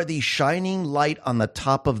 We are the shining light on the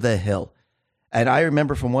top of the hill. And I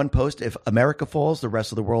remember from one post, if America falls, the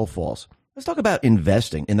rest of the world falls. Let's talk about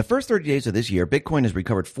investing. In the first 30 days of this year, Bitcoin has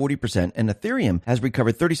recovered 40% and Ethereum has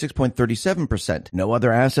recovered 36.37%. No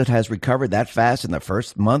other asset has recovered that fast in the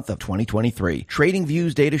first month of 2023.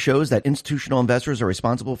 TradingView's data shows that institutional investors are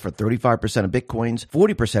responsible for 35% of Bitcoin's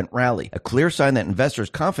 40% rally, a clear sign that investors'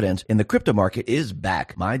 confidence in the crypto market is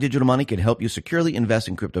back. My Digital Money can help you securely invest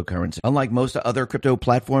in cryptocurrency. Unlike most other crypto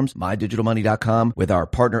platforms, MyDigitalMoney.com, with our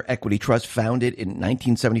partner Equity Trust founded in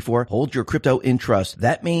 1974, holds your crypto in trust.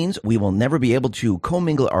 That means we will never be able to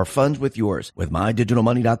commingle our funds with yours. With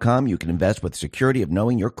MyDigitalMoney.com, you can invest with security of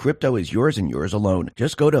knowing your crypto is yours and yours alone.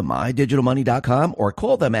 Just go to MyDigitalMoney.com or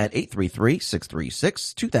call them at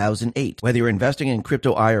 833-636-2008. Whether you're investing in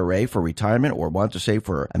crypto IRA for retirement or want to save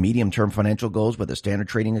for a medium-term financial goals with a standard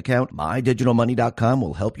trading account, MyDigitalMoney.com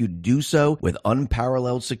will help you do so with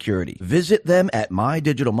unparalleled security. Visit them at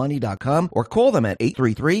MyDigitalMoney.com or call them at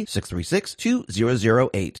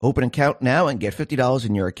 833-636-2008. Open an account now and get $50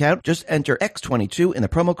 in your account. Just enter X22 in the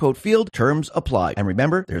promo code field. Terms apply. And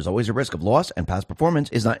remember, there's always a risk of loss, and past performance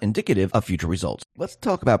is not indicative of future results. Let's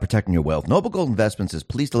talk about protecting your wealth. Noble Gold Investments is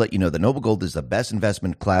pleased to let you know that Noble Gold is the best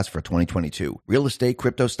investment class for 2022. Real estate,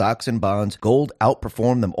 crypto, stocks, and bonds. Gold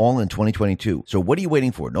outperformed them all in 2022. So what are you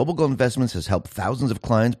waiting for? Noble Gold Investments has helped thousands of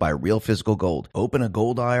clients buy real physical gold. Open a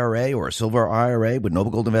gold IRA or a silver IRA with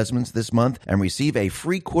Noble Gold Investments this month and receive a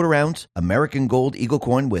free quarter-ounce American Gold Eagle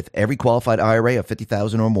coin with every qualified IRA of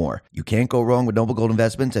 $50,000 or more. You can't go wrong with Noble Gold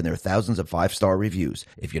Investments, and there are thousands of 5-star reviews.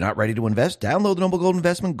 If you're not ready to invest, download the Noble Gold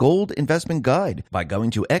Investment Guide by going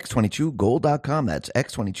to x22gold.com. That's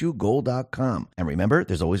x22gold.com. And remember,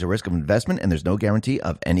 there's always a risk of investment, and there's no guarantee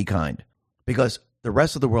of any kind. Because the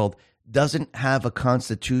rest of the world doesn't have a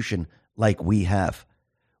constitution like we have.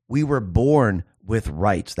 We were born with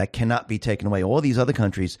rights that cannot be taken away. All these other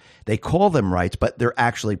countries, they call them rights, but they're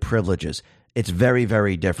actually privileges. It's very,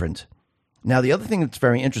 very different. Now, the other thing that's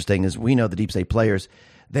very interesting is we know the deep state players,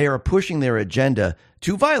 they are pushing their agenda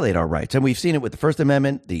to violate our rights. And we've seen it with the First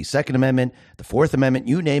Amendment, the Second Amendment, the Fourth Amendment,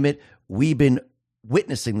 you name it. We've been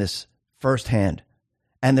witnessing this firsthand.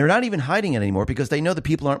 And they're not even hiding it anymore because they know the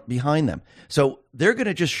people aren't behind them. So they're going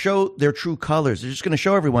to just show their true colors. They're just going to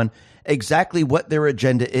show everyone exactly what their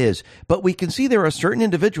agenda is. But we can see there are certain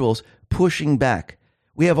individuals pushing back.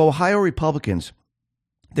 We have Ohio Republicans.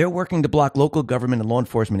 They're working to block local government and law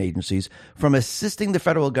enforcement agencies from assisting the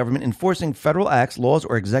federal government enforcing federal acts, laws,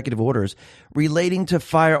 or executive orders relating to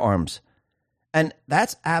firearms. And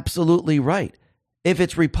that's absolutely right. If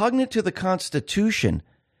it's repugnant to the Constitution,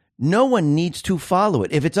 no one needs to follow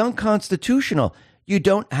it. If it's unconstitutional, you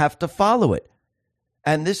don't have to follow it.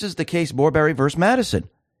 And this is the case Marbury versus Madison.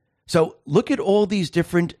 So look at all these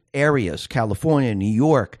different areas, California, New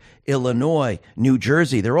York, Illinois, New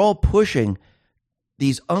Jersey. They're all pushing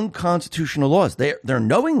these unconstitutional laws. They're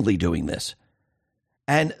knowingly doing this.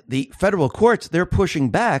 And the federal courts, they're pushing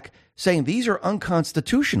back, saying these are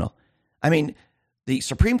unconstitutional. I mean, the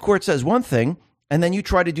Supreme Court says one thing, and then you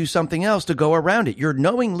try to do something else to go around it. You're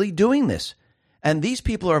knowingly doing this. And these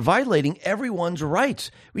people are violating everyone's rights.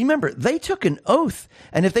 Remember, they took an oath.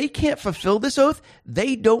 And if they can't fulfill this oath,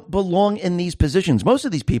 they don't belong in these positions. Most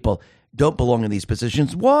of these people don't belong in these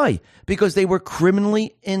positions. Why? Because they were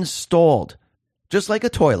criminally installed. Just like a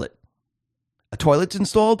toilet. A toilet's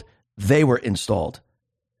installed, they were installed.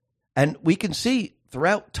 And we can see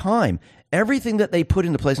throughout time, everything that they put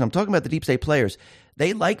into place, and I'm talking about the deep state players,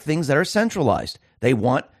 they like things that are centralized. They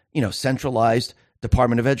want, centralized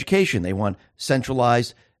Department of Education. They want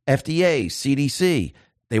centralized FDA, CDC.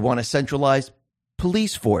 They want a centralized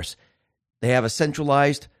police force. They have a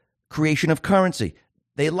centralized creation of currency.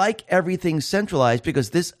 They like everything centralized because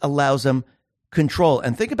this allows them control.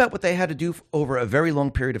 And think about what they had to do over a very long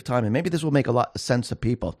period of time. And maybe this will make a lot of sense to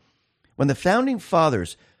people. When the founding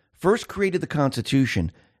fathers first created the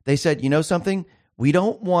Constitution, they said, you know something? We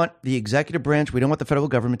don't want the executive branch, we don't want the federal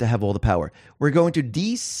government to have all the power. We're going to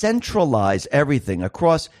decentralize everything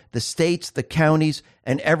across the states, the counties,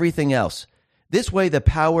 and everything else. This way, the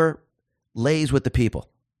power lays with the people.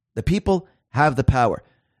 The people have the power.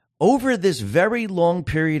 Over this very long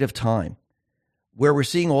period of time, where we're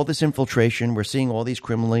seeing all this infiltration, we're seeing all these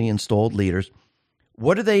criminally installed leaders,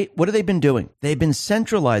 what have they been doing? They've been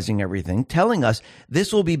centralizing everything, telling us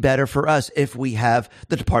this will be better for us if we have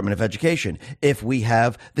the Department of Education, if we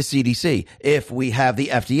have the CDC, if we have the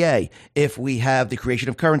FDA, if we have the creation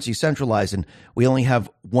of currency centralized, and we only have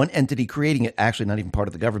one entity creating it, actually not even part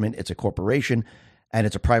of the government, it's a corporation, and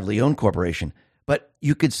it's a privately owned corporation. But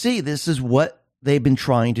you could see this is what they've been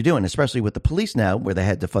trying to do, and especially with the police now, where they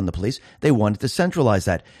had to fund the police, they wanted to centralize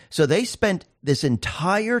that. So they spent this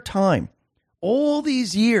entire time, all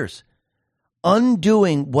these years,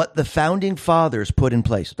 undoing what the founding fathers put in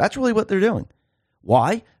place. That's really what they're doing.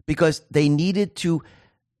 Why? Because they needed to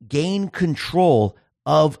gain control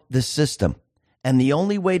of the system. And the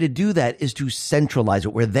only way to do that is to centralize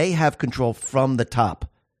it, where they have control from the top.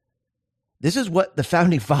 This is what the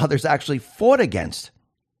founding fathers actually fought against.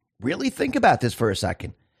 Really think about this for a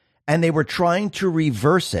second. And they were trying to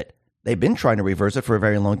reverse it. They've been trying to reverse it for a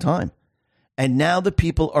very long time. And now the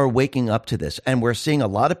people are waking up to this, and we're seeing a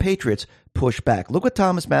lot of patriots push back. Look what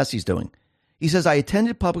Thomas Massey's doing. He says, I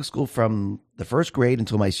attended public school from the first grade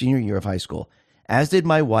until my senior year of high school, as did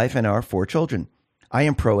my wife and our 4 children. I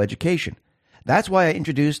am pro-education. That's why I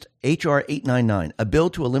introduced H.R. 899, a bill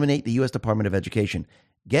to eliminate the U.S. Department of Education.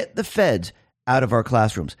 Get the feds out of our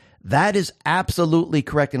classrooms. That is absolutely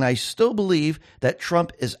correct. And I still believe that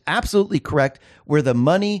Trump is absolutely correct, where the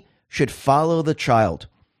money should follow the child.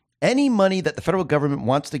 Any money that the federal government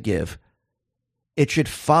wants to give, it should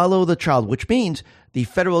follow the child, which means the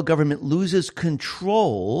federal government loses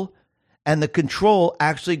control, and the control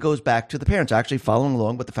actually goes back to the parents, actually following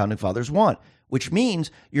along what the founding fathers want, which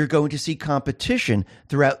means you're going to see competition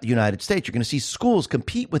throughout the United States. You're going to see schools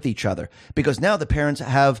compete with each other, because now the parents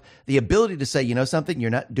have the ability to say, you know something, you're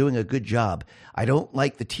not doing a good job. I don't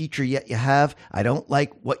like the teacher yet you have. I don't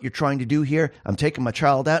like what you're trying to do here. I'm taking my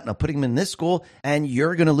child out and I'm putting him in this school, and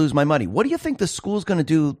you're going to lose my money. What do you think the school's going to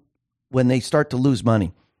do when they start to lose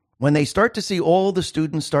money? When they start to see all the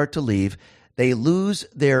students start to leave, they lose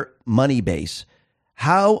their money base.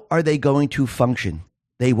 How are they going to function?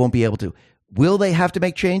 They won't be able to. Will they have to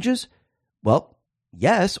make changes? Well,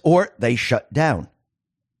 yes, or they shut down.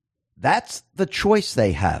 That's the choice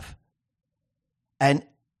they have. And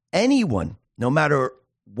anyone, no matter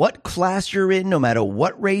what class you're in, no matter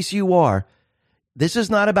what race you are, this is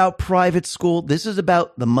not about private school. This is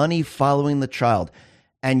about the money following the child.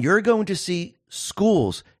 And you're going to see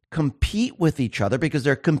schools compete with each other because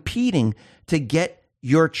they're competing to get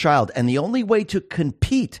your child. And the only way to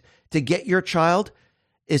compete to get your child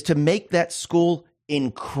is to make that school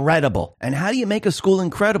incredible. And how do you make a school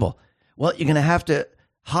incredible? Well, you're going to have to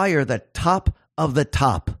hire the top of the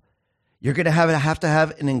top. You're going to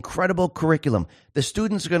have an incredible curriculum. The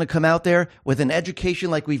students are going to come out there with an education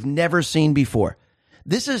like we've never seen before.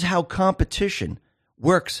 This is how competition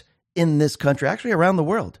works in this country, actually around the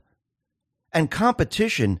world. And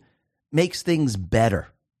competition makes things better.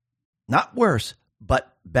 Not worse,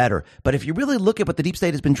 but better. But if you really look at what the deep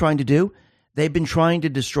state has been trying to do, they've been trying to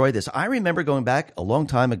destroy this. I remember going back a long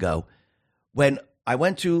time ago when I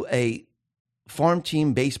went to a farm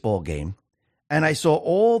team baseball game, and I saw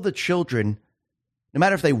all the children, no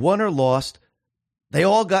matter if they won or lost, they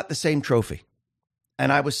all got the same trophy.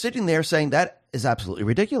 And I was sitting there saying, that is absolutely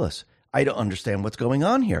ridiculous. I don't understand what's going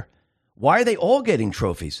on here. Why are they all getting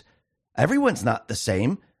trophies? Everyone's not the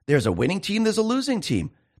same. There's a winning team, there's a losing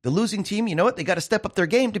team. The losing team, you know what? They got to step up their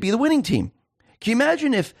game to be the winning team. Can you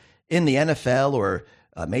imagine if in the NFL or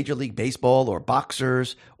Major League Baseball or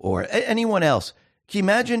boxers or anyone else, can you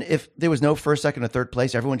imagine if there was no first, second, or third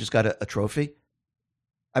place? Everyone just got a trophy.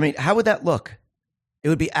 I mean, how would that look? It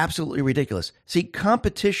would be absolutely ridiculous. See,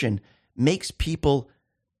 competition makes people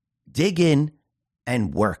dig in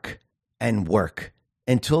and work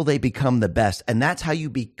until they become the best. And that's how you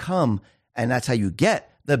become, and that's how you get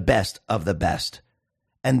the best of the best.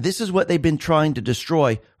 And this is what they've been trying to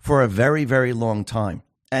destroy for a very, very long time.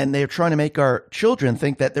 And they're trying to make our children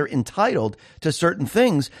think that they're entitled to certain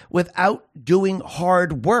things without doing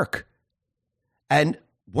hard work. And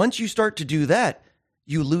once you start to do that,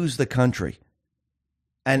 you lose the country.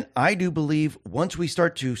 And I do believe once we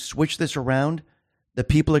start to switch this around, the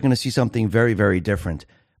people are going to see something very, very different.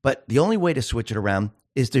 But the only way to switch it around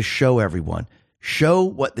is to show everyone, show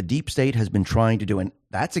what the deep state has been trying to do. And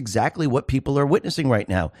that's exactly what people are witnessing right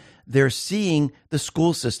now. They're seeing the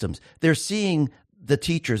school systems. They're seeing the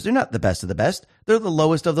teachers. They're not the best of the best. They're the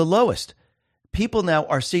lowest of the lowest. People now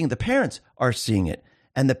are seeing, the parents are seeing it,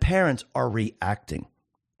 and the parents are reacting.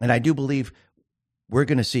 And I do believe we're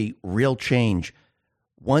going to see real change.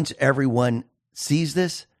 Once everyone sees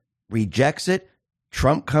this, rejects it,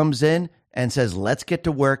 Trump comes in and says, let's get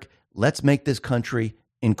to work. Let's make this country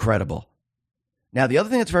incredible. Now, the other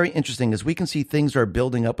thing that's very interesting is we can see things are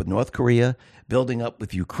building up with North Korea, building up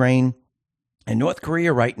with Ukraine. And North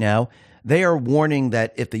Korea right now, they are warning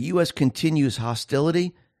that if the U.S. continues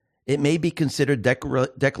hostility, it may be considered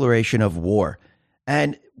declaration of war.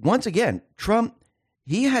 And once again, Trump,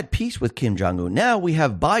 he had peace with Kim Jong-un. Now we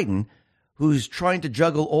have Biden, who's trying to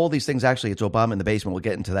juggle all these things. Actually, it's Obama in the basement. We'll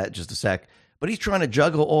get into that in just a sec. But he's trying to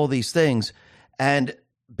juggle all these things. And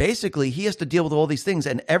basically, he has to deal with all these things.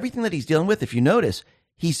 And everything that he's dealing with, if you notice,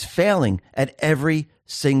 he's failing at every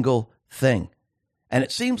single thing. And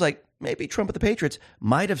it seems like maybe Trump with the Patriots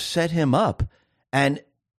might have set him up. And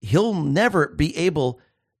he'll never be able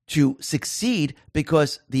to succeed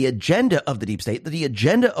because the agenda of the deep state, the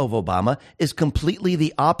agenda of Obama is completely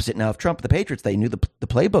the opposite. Now, if Trump and the Patriots, they knew the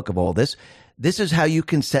playbook of all this, this is how you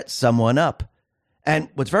can set someone up. And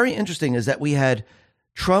what's very interesting is that we had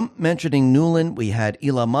Trump mentioning Nuland. We had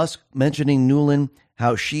Elon Musk mentioning Nuland,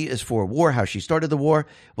 how she is for war, how she started the war.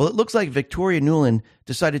 Well, it looks like Victoria Nuland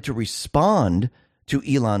decided to respond to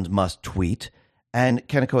Elon Musk's tweet. And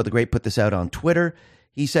Kaneko the Great put this out on Twitter.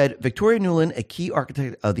 He said, Victoria Nuland, a key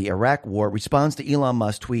architect of the Iraq war, responds to Elon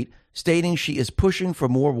Musk's tweet stating she is pushing for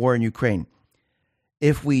more war in Ukraine.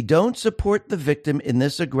 If we don't support the victim in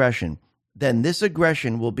this aggression, then this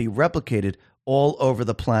aggression will be replicated all over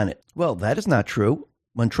the planet. Well, that is not true.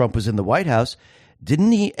 When Trump was in the White House,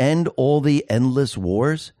 didn't he end all the endless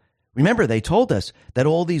wars? Remember, they told us that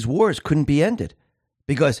all these wars couldn't be ended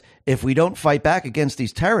because if we don't fight back against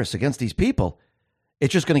these terrorists, against these people,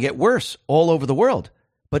 it's just going to get worse all over the world.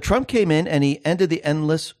 But Trump came in and he ended the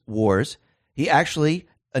endless wars. He actually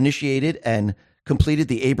initiated and completed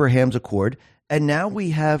the Abraham's Accord, and now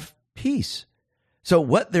we have peace. So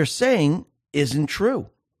what they're saying isn't true.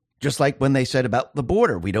 Just like when they said about the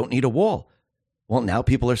border, we don't need a wall. Well, now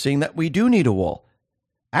people are saying that we do need a wall.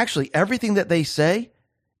 Actually, everything that they say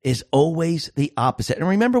is always the opposite. And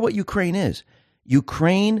remember what Ukraine is.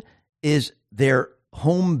 Ukraine is their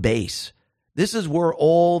home base. This is where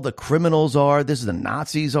all the criminals are. This is the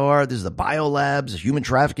Nazis are. This is the biolabs, human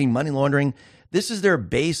trafficking, money laundering. This is their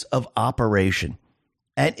base of operation.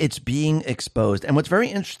 And it's being exposed. And what's very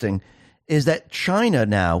interesting is that China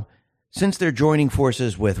now, since they're joining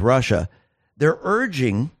forces with Russia, they're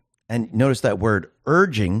urging, and notice that word,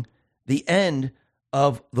 urging, the end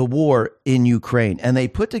of the war in Ukraine. And they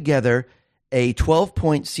put together a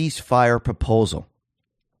 12-point ceasefire proposal.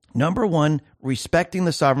 Number one, respecting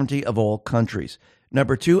the sovereignty of all countries.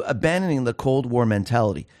 Number two, abandoning the Cold War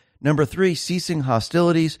mentality. Number three, ceasing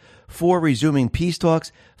hostilities. 4, resuming peace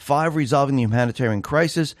talks. 5, resolving the humanitarian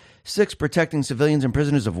crisis. 6, protecting civilians and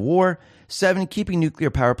prisoners of war. 7, keeping nuclear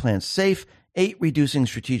power plants safe. 8, reducing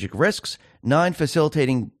strategic risks. 9,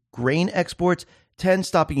 facilitating grain exports. 10,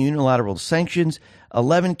 stopping unilateral sanctions.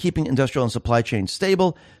 11, keeping industrial and supply chains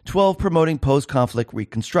stable. 12, promoting post-conflict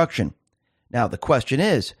reconstruction. Now, the question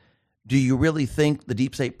is, do you really think the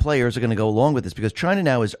deep state players are going to go along with this? Because China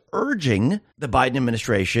now is urging the Biden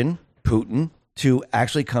administration, Putin, to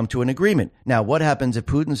actually come to an agreement. Now, what happens if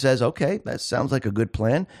Putin says, okay, that sounds like a good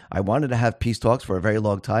plan. I wanted to have peace talks for a very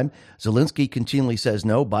long time. Zelensky continually says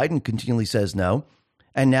no. Biden continually says no.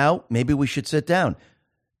 And now maybe we should sit down.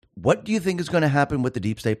 What do you think is going to happen with the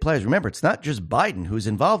deep state players? Remember, it's not just Biden who's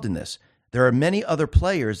involved in this. There are many other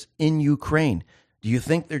players in Ukraine. Do you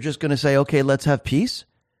think they're just going to say, okay, let's have peace?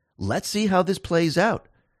 Let's see how this plays out.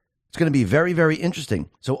 It's going to be very, very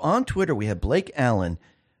interesting. So on Twitter, we have Blake Allen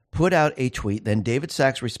put out a tweet. Then David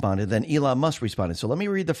Sachs responded. Then Elon Musk responded. So let me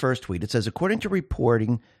read the first tweet. It says, according to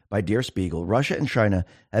reporting by Der Spiegel, Russia and China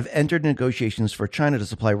have entered negotiations for China to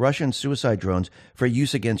supply Russian suicide drones for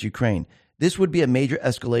use against Ukraine. This would be a major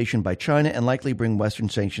escalation by China and likely bring Western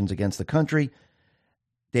sanctions against the country.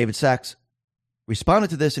 David Sachs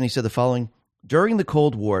responded to this and he said the following. During the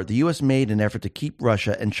Cold War, the U.S. made an effort to keep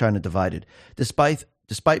Russia and China divided.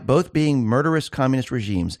 Despite both being murderous communist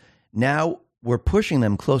regimes, now we're pushing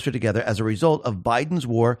them closer together as a result of Biden's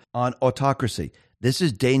war on autocracy. This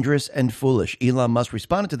is dangerous and foolish. Elon Musk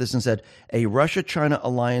responded to this and said, a Russia-China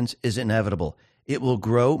alliance is inevitable. It will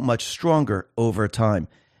grow much stronger over time.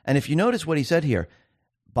 And if you notice what he said here,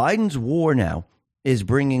 Biden's war now is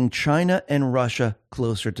bringing China and Russia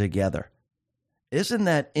closer together. Isn't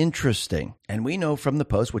that interesting? And we know from the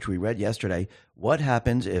Post, which we read yesterday, what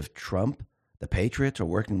happens if Trump, the Patriots, are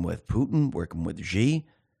working with Putin, working with Xi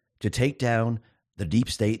to take down the deep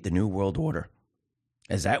state, the New World Order.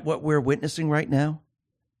 Is that what we're witnessing right now?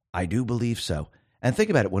 I do believe so. And think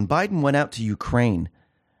about it. When Biden went out to Ukraine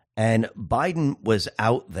and Biden was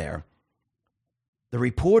out there, the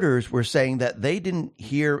reporters were saying that they didn't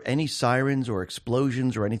hear any sirens or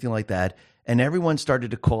explosions or anything like that. And everyone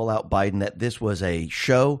started to call out Biden that this was a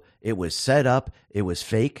show. It was set up. It was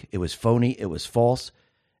fake. It was phony. It was false.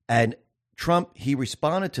 And Trump, he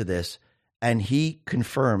responded to this and he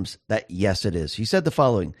confirms that, yes, it is. He said the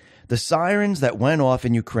following: the sirens that went off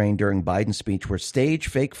in Ukraine during Biden's speech were staged,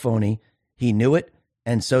 fake, phony. He knew it.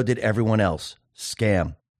 And so did everyone else.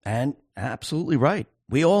 Scam. And absolutely right.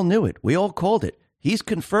 We all knew it. We all called it. He's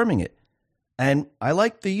confirming it. And I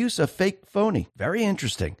like the use of fake phony. Very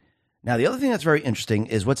interesting. Now, the other thing that's very interesting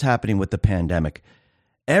is what's happening with the pandemic.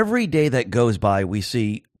 Every day that goes by, we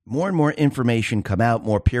see more and more information come out,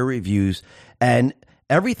 more peer reviews, and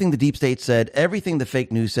everything the deep state said, everything the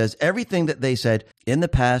fake news says, everything that they said in the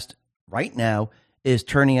past, right now, is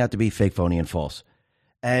turning out to be fake, phony, and false.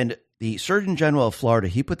 And the Surgeon General of Florida,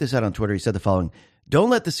 he put this out on Twitter. He said the following: don't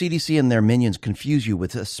let the CDC and their minions confuse you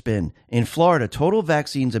with a spin. In Florida, total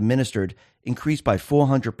vaccines administered increased by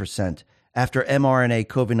 400% after mRNA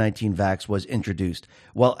COVID-19 vax was introduced,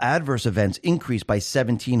 while adverse events increased by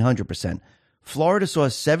 1,700%. Florida saw a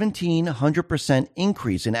 1,700%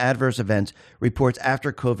 increase in adverse events reports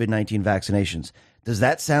after COVID-19 vaccinations. Does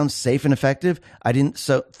that sound safe and effective? I didn't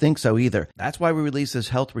think so either. That's why we released this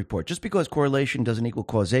health report. Just because correlation doesn't equal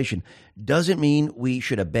causation doesn't mean we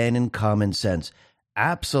should abandon common sense.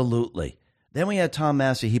 Absolutely. Then we had Tom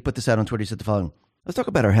Massey. He put this out on Twitter. He said the following: let's talk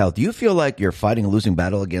about our health. Do you feel like you're fighting a losing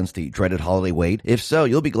battle against the dreaded holiday weight? If so,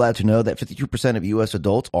 you'll be glad to know that 52% of U.S.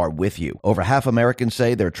 adults are with you. Over half Americans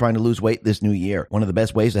say they're trying to lose weight this new year. One of the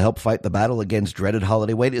best ways to help fight the battle against dreaded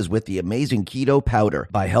holiday weight is with the amazing Keto Powder.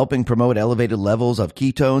 By helping promote elevated levels of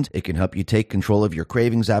ketones, it can help you take control of your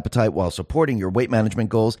cravings, appetite, while supporting your weight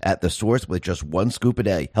management goals at the source with just one scoop a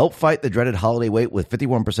day. Help fight the dreaded holiday weight with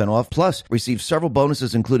 51% off, plus receive several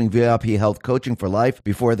bonuses including VIP health coaching for life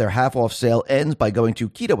before their half-off sale ends by going to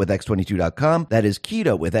KetoWithX22.com. That is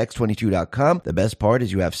KetoWithX22.com. The best part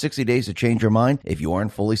is you have 60 days to change your mind if you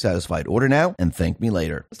aren't fully satisfied. Order now and thank me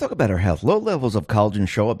later. Let's talk about our health. Low levels of collagen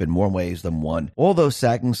show up in more ways than one. Although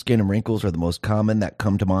sagging skin and wrinkles are the most common that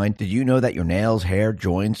come to mind, did you know that your nails, hair,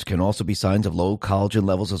 joints can also be signs of low collagen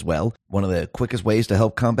levels as well? One of the quickest ways to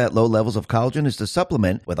help combat low levels of collagen is to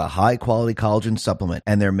supplement with a high-quality collagen supplement.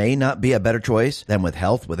 And there may not be a better choice than with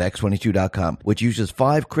HealthWithX22.com, which uses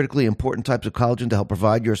 5 critically important types of collagen to help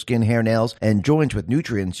provide your skin, hair, nails, and joints with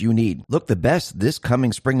nutrients you need. Look the best this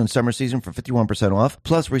coming spring and summer season for 51% off,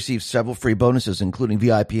 plus receive several free bonuses, including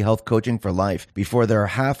VIP health coaching for life, before their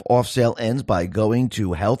half-off sale ends by going to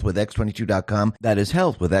HealthWithX22.com. That is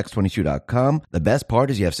HealthWithX22.com. The best part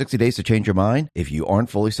is you have 60 days to change your mind if you aren't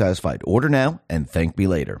fully satisfied. Order now and thank me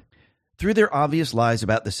later. Through their obvious lies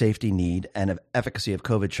about the safety need and efficacy of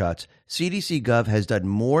COVID shots, CDC Gov has done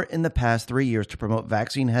more in the past 3 years to promote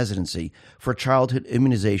vaccine hesitancy for childhood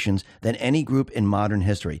immunizations than any group in modern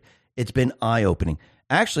history. It's been eye-opening.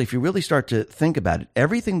 Actually, if you really start to think about it,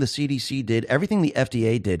 everything the CDC did, everything the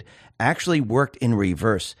FDA did, actually worked in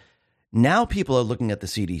reverse. Now people are looking at the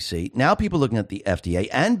CDC, now people are looking at the FDA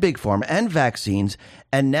and Big Pharma and vaccines,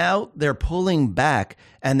 and now they're pulling back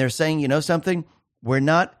and they're saying, you know something, we're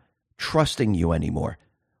not trusting you anymore.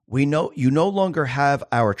 We know you no longer have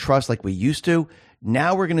our trust like we used to.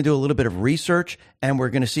 Now we're going to do a little bit of research and we're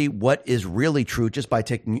going to see what is really true just by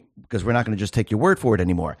because we're not going to just take your word for it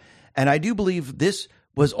anymore. And I do believe this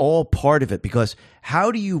was all part of it, because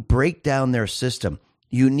how do you break down their system?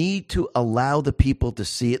 You need to allow the people to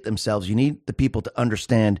see it themselves. You need the people to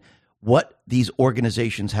understand what these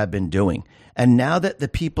organizations have been doing. And now that the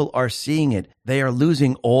people are seeing it, they are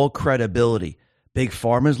losing all credibility. Big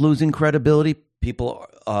Pharma is losing credibility. People,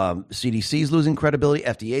 CDC is losing credibility.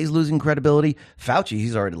 FDA is losing credibility. Fauci,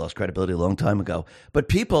 he's already lost credibility a long time ago. But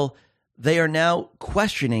people, they are now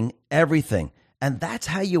questioning everything. And that's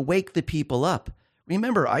how you wake the people up.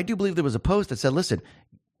 Remember, I do believe there was a post that said, listen,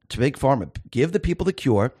 to Big Pharma, give the people the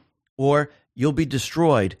cure or you'll be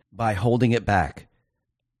destroyed by holding it back.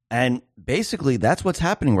 And basically, that's what's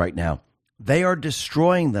happening right now. They are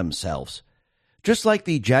destroying themselves. Just like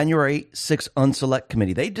the January 6th Unselect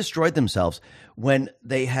Committee, they destroyed themselves when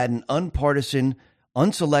they had an unpartisan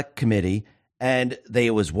Unselect Committee and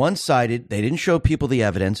it was one-sided. They didn't show people the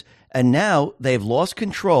evidence. And now they've lost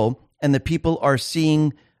control and the people are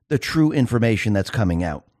seeing the true information that's coming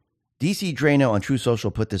out. DC Drano on True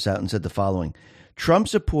Social put this out and said the following: Trump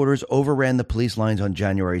supporters overran the police lines on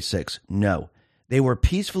January 6th. No, they were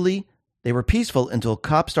peaceful until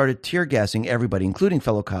cops started tear gassing everybody, including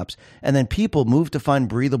fellow cops, and then people moved to find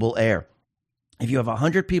breathable air. If you have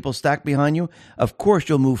 100 people stacked behind you, of course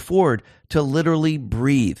you'll move forward to literally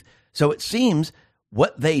breathe. So it seems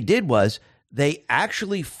what they did was they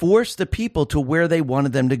actually forced the people to where they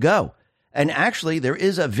wanted them to go. And actually, there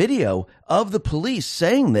is a video of the police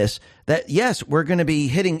saying this, that yes, we're going to be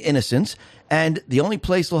hitting innocents, and the only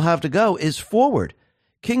place they'll have to go is forward.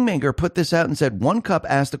 Kingmaker put this out and said, One Cup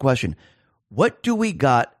asked the question, what do we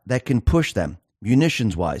got that can push them,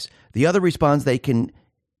 munitions-wise? The other responds they can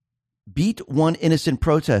beat one innocent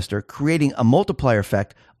protester, creating a multiplier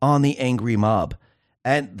effect on the angry mob.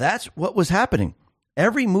 And that's what was happening.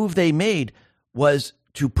 Every move they made was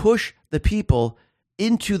to push the people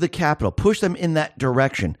into the Capitol, push them in that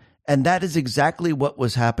direction. And that is exactly what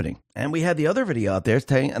was happening. And we had the other video out there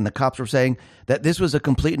saying, and the cops were saying that this was a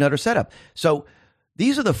complete and utter setup. So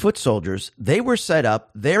these are the foot soldiers. They were set up.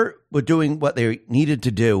 They were doing what they needed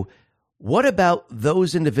to do. What about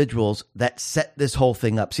those individuals that set this whole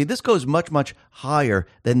thing up? See, this goes much, much higher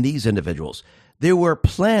than these individuals. There were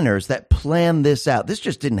planners that planned this out. This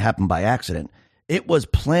just didn't happen by accident. It was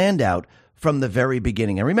planned out from the very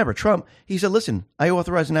beginning. And remember, Trump, he said, listen, I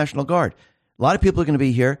authorize the National Guard. A lot of people are going to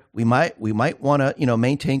be here. We might want to,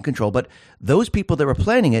 maintain control. But those people that were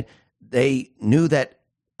planning it, they knew that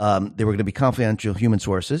there were going to be confidential human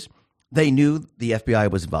sources. They knew the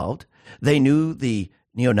FBI was involved. They knew the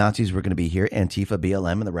neo-Nazis were going to be here, Antifa,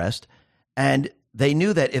 BLM, and the rest. And they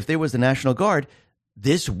knew that if there was the National Guard,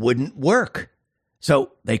 this wouldn't work.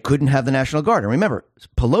 So they couldn't have the National Guard. And remember,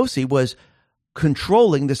 Pelosi was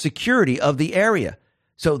controlling the security of the area.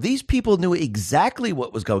 So these people knew exactly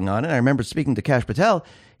what was going on. And I remember speaking to Kash Patel.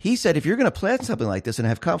 He said, if you're going to plan something like this and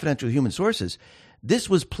have confidential human sources, this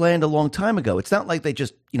was planned a long time ago. It's not like they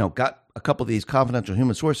just, got a couple of these confidential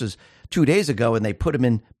human sources 2 days ago and they put them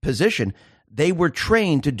in position. They were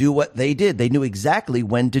trained to do what they did. They knew exactly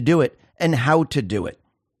when to do it and how to do it.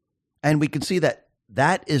 And we can see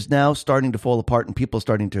that is now starting to fall apart and people are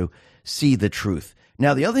starting to see the truth.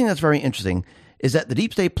 Now, the other thing that's very interesting is that the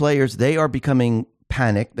deep state players, they are becoming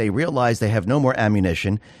panicked. They realize they have no more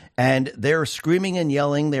ammunition and they're screaming and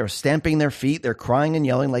yelling. They're stamping their feet. They're crying and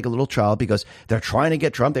yelling like a little child because they're trying to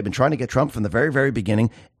get Trump. They've been trying to get Trump from the very, very beginning.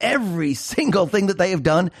 Every single thing that they have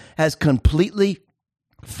done has completely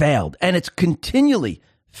failed, and it's continually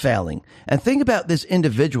failing. And think about this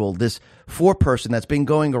individual, this four-person that's been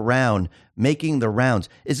going around making the rounds.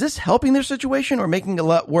 Is this helping their situation or making it a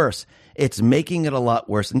lot worse? It's making it a lot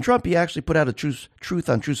worse. And Trump, he actually put out a truth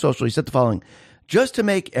on Truth Social. He said the following: just to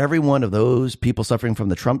make every one of those people suffering from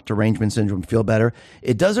the Trump derangement syndrome feel better,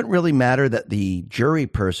 it doesn't really matter that the jury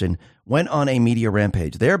person went on a media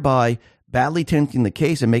rampage, thereby badly tainting the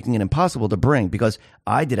case and making it impossible to bring, because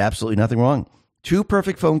I did absolutely nothing wrong. 2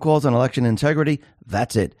 perfect phone calls on election integrity.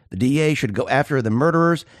 That's it. The DA should go after the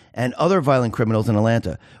murderers and other violent criminals in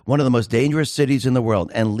Atlanta, one of the most dangerous cities in the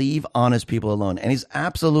world, and leave honest people alone. And he's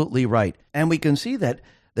absolutely right. And we can see that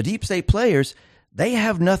the deep state players, they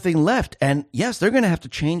have nothing left. And yes, they're going to have to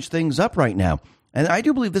change things up right now. And I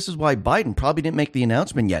do believe this is why Biden probably didn't make the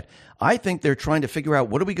announcement yet. I think they're trying to figure out,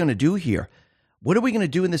 what are we going to do here? What are we going to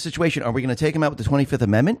do in this situation? Are we going to take him out with the 25th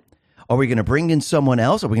Amendment? Are we going to bring in someone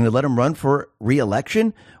else? Are we going to let him run for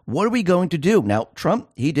re-election? What are we going to do? Now, Trump,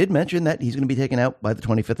 he did mention that he's going to be taken out by the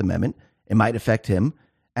 25th Amendment. It might affect him,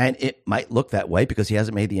 and it might look that way because he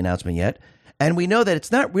hasn't made the announcement yet. And we know that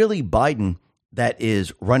it's not really Biden that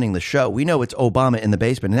is running the show. We know it's Obama in the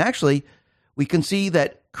basement. And actually, we can see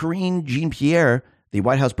that Karine Jean-Pierre, the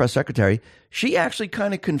White House press secretary, she actually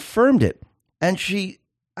kind of confirmed it. And she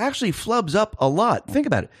actually flubs up a lot. Think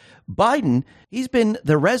about it. Biden, he's been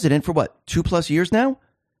the resident for 2+ years now?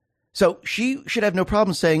 So she should have no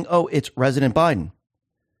problem saying, oh, it's Resident Biden.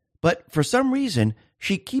 But for some reason,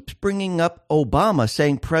 she keeps bringing up Obama,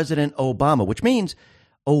 saying President Obama, which means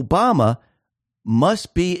Obama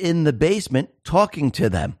must be in the basement talking to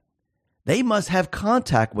them. They must have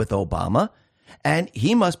contact with Obama, and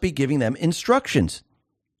he must be giving them instructions.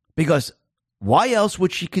 Because why else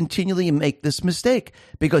would she continually make this mistake?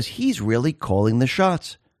 Because he's really calling the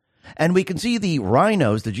shots. And we can see the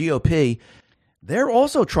rhinos, the GOP, they're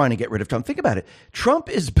also trying to get rid of Trump. Think about it. Trump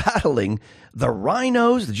is battling the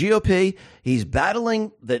rhinos, the GOP. He's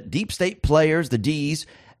battling the deep state players, the Ds,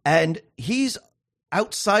 and he's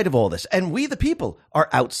outside of all this. And we, the people, are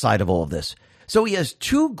outside of all of this. So he has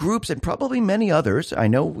 2 groups and probably many others. We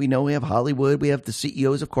know we have Hollywood. We have the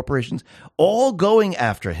CEOs of corporations all going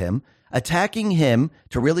after him, attacking him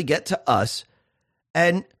to really get to us.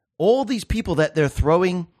 And all these people that they're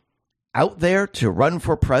throwing out there to run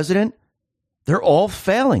for president, they're all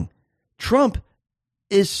failing. Trump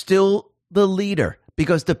is still the leader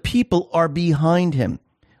because the people are behind him.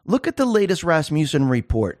 Look at the latest Rasmussen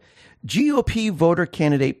report. GOP voter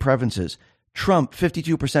candidate preferences: Trump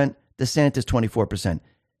 52%, DeSantis 24%.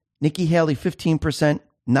 Nikki Haley, 15%,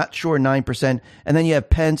 not sure, 9%. And then you have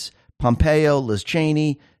Pence, Pompeo, Liz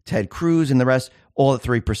Cheney, Ted Cruz, and the rest, all at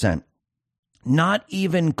 3%. Not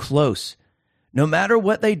even close. No matter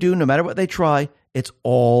what they do, no matter what they try, it's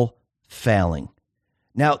all failing.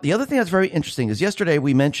 Now, the other thing that's very interesting is yesterday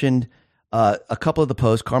we mentioned a couple of the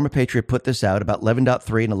posts. Karma Patriot put this out about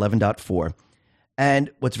 11.3 and 11.4.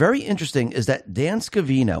 And what's very interesting is that Dan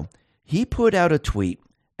Scavino, he put out a tweet,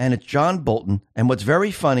 and it's John Bolton. And what's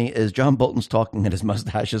very funny is John Bolton's talking and his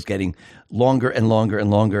mustache is getting longer and longer and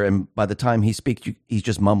longer. And by the time he speaks, he's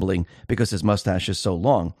just mumbling because his mustache is so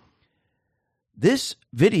long. This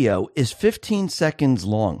video is 15 seconds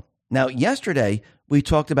long. Now, yesterday, we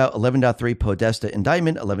talked about 11.3 Podesta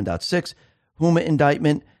indictment, 11.6 Huma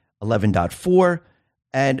indictment, 11.4.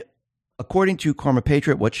 And according to Karma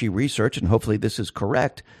Patriot, what she researched, and hopefully this is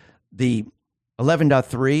correct, the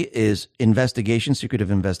 11.3 is investigation, secretive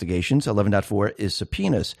investigations. 11.4 is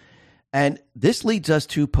subpoenas. And this leads us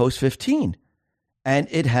to post 15. And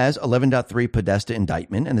it has 11.3 Podesta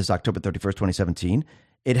indictment, and this is October 31st, 2017.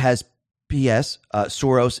 It has P.S.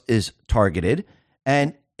 Soros is targeted,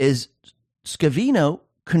 and is Scavino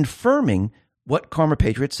confirming what Karma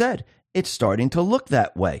Patriot said. It's starting to look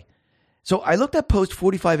that way. So I looked at post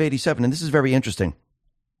 4587, and this is very interesting.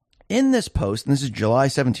 In this post, and this is July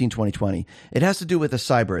 17, 2020, it has to do with a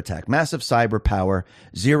cyber attack, massive cyber power,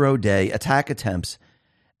 0-day attack attempts.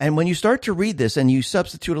 And when you start to read this and you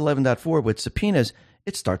substitute 11.4 with subpoenas,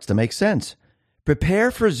 it starts to make sense.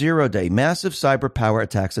 Prepare for 0-day massive cyber power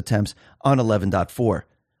attacks attempts on 11.4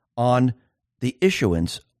 on the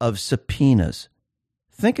issuance of subpoenas.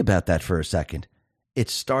 Think about that for a second.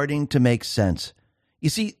 It's starting to make sense. You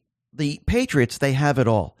see, the Patriots, they have it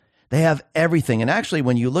all. They have everything. And actually,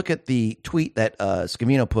 when you look at the tweet that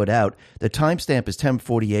Scavino put out, the timestamp is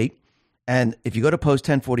 10:48. And if you go to post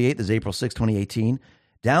 10:48, this is April 6, 2018.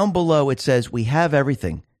 Down below, it says, we have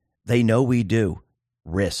everything. They know we do.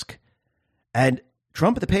 Risk. And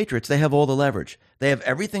Trump and the Patriots, they have all the leverage. They have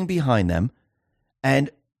everything behind them. And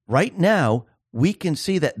right now, we can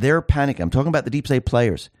see that they're panicking. I'm talking about the deep state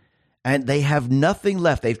players. And they have nothing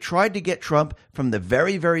left. They've tried to get Trump from the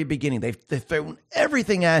very, very beginning. They've thrown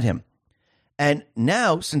everything at him. And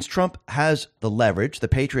now, since Trump has the leverage, the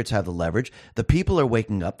Patriots have the leverage, the people are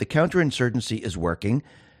waking up, the counterinsurgency is working.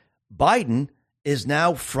 Biden is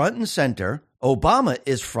now front and center. Obama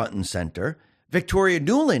is front and center. Victoria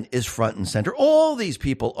Nuland is front and center. All these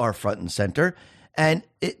people are front and center. And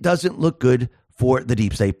it doesn't look good for the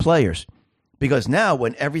deep state players. Because now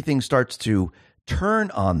when everything starts to turn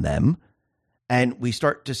on them and we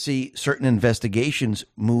start to see certain investigations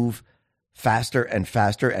move faster and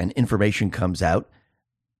faster and information comes out,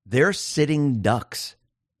 they're sitting ducks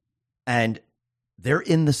and they're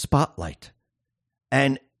in the spotlight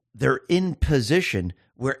and they're in position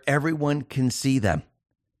where everyone can see them.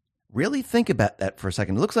 Really think about that for a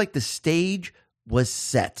second. It looks like the stage was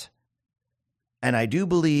set. And I do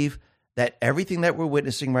believe that everything that we're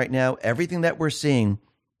witnessing right now, everything that we're seeing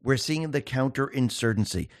the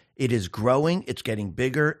counterinsurgency. It is growing. It's getting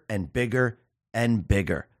bigger and bigger and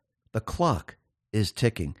bigger. The clock is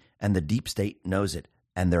ticking, and the deep state knows it,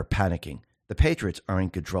 and they're panicking. The Patriots are in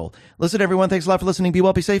control. Listen, everyone, thanks a lot for listening. Be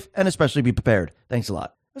well, be safe, and especially be prepared. Thanks a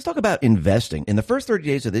lot. Let's talk about investing. In the first 30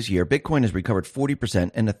 days of this year, Bitcoin has recovered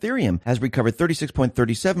 40% and Ethereum has recovered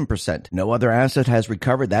 36.37%. No other asset has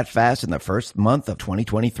recovered that fast in the first month of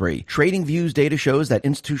 2023. TradingView's data shows that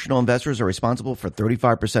institutional investors are responsible for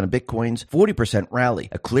 35% of Bitcoin's 40% rally,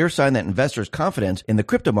 a clear sign that investors' confidence in the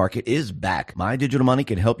crypto market is back. My Digital Money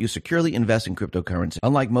can help you securely invest in cryptocurrency.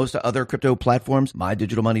 Unlike most other crypto platforms,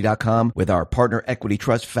 MyDigitalMoney.com, with our partner Equity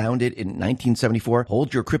Trust founded in 1974,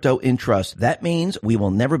 holds your crypto in trust. That means we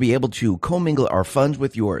will never be able to commingle our funds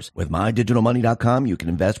with yours. With MyDigitalMoney.com, you can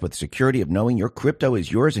invest with security of knowing your crypto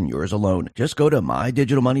is yours and yours alone. Just go to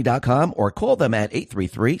MyDigitalMoney.com or call them at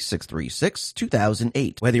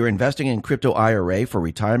 833-636-2008. Whether you're investing in crypto IRA for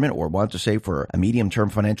retirement or want to save for a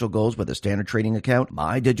medium-term financial goals with a standard trading account,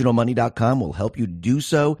 MyDigitalMoney.com will help you do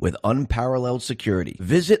so with unparalleled security.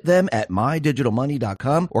 Visit them at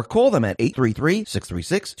MyDigitalMoney.com or call them at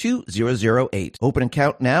 833-636-2008. Open an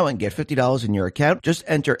account now and get $50 in your account. Just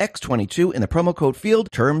enter X22 in the promo code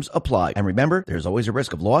field. Terms apply. And remember, there's always a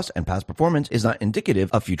risk of loss, and past performance is not indicative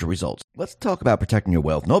of future results. Let's talk about protecting your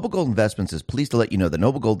wealth. Noble Gold Investments is pleased to let you know that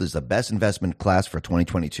Noble Gold is the best investment class for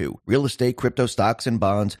 2022. Real estate, crypto, stocks, and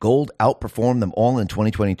bonds. Gold outperformed them all in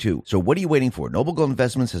 2022. So what are you waiting for? Noble Gold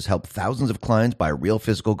Investments has helped thousands of clients buy real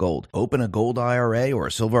physical gold. Open a gold IRA or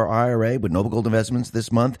a silver IRA with Noble Gold Investments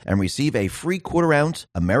this month and receive a free quarter-ounce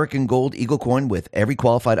American Gold Eagle coin with every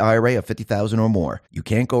qualified IRA of $50,000 or more. You You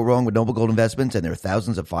can't go wrong with Noble Gold Investments and their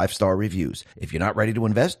thousands of 5-star reviews. If you're not ready to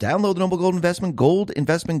invest, download the Noble Gold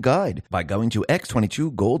Investment Guide by going to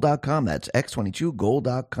x22gold.com. That's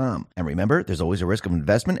x22gold.com. And remember, there's always a risk of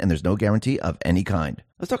investment and there's no guarantee of any kind.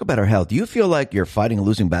 Let's talk about our health. Do you feel like you're fighting a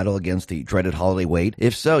losing battle against the dreaded holiday weight?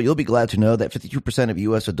 If so, you'll be glad to know that 52% of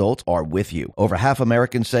U.S. adults are with you. Over half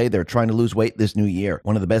Americans say they're trying to lose weight this new year.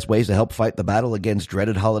 One of the best ways to help fight the battle against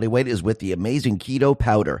dreaded holiday weight is with the amazing Keto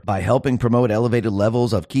Powder. By helping promote elevated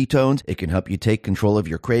levels of ketones, it can help you take control of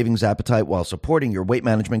your cravings, appetite, while supporting your weight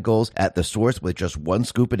management goals at the source with just 1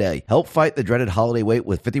 scoop a day. Help fight the dreaded holiday weight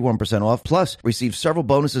with 51% off, plus receive several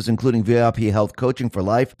bonuses including VIP health coaching for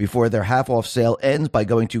life before their half-off sale ends by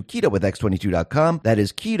going to KetoWithX22.com. That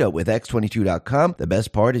is KetoWithX22.com. The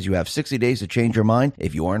best part is you have 60 days to change your mind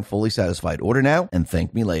if you aren't fully satisfied. Order now and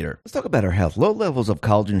thank me later. Let's talk about our health. Low levels of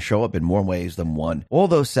collagen show up in more ways than one.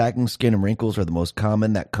 Although sagging skin and wrinkles are the most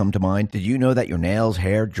common that come to mind, did you know that your nails,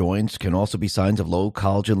 hair, joints can also be signs of low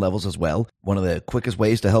collagen levels as well? One of the quickest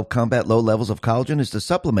ways to help combat low levels of collagen is to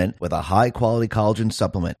supplement with a high-quality collagen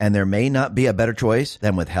supplement. And there may not be a better choice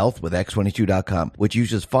than with HealthWithX22.com, which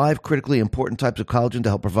uses 5 critically important types of collagen to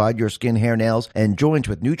help provide your skin, hair, nails, and joints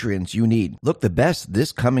with nutrients you need. Look the best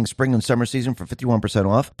this coming spring and summer season for 51%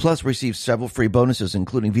 off, plus receive several free bonuses,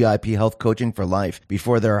 including VIP health coaching for life,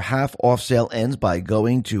 before their half-off sale ends by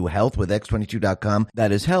going to HealthWithX22.com.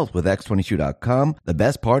 That is HealthWithX22.com. The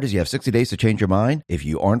best part is you have 60 days to change your mind if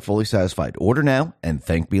you aren't fully satisfied. Order now and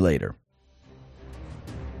thank me later.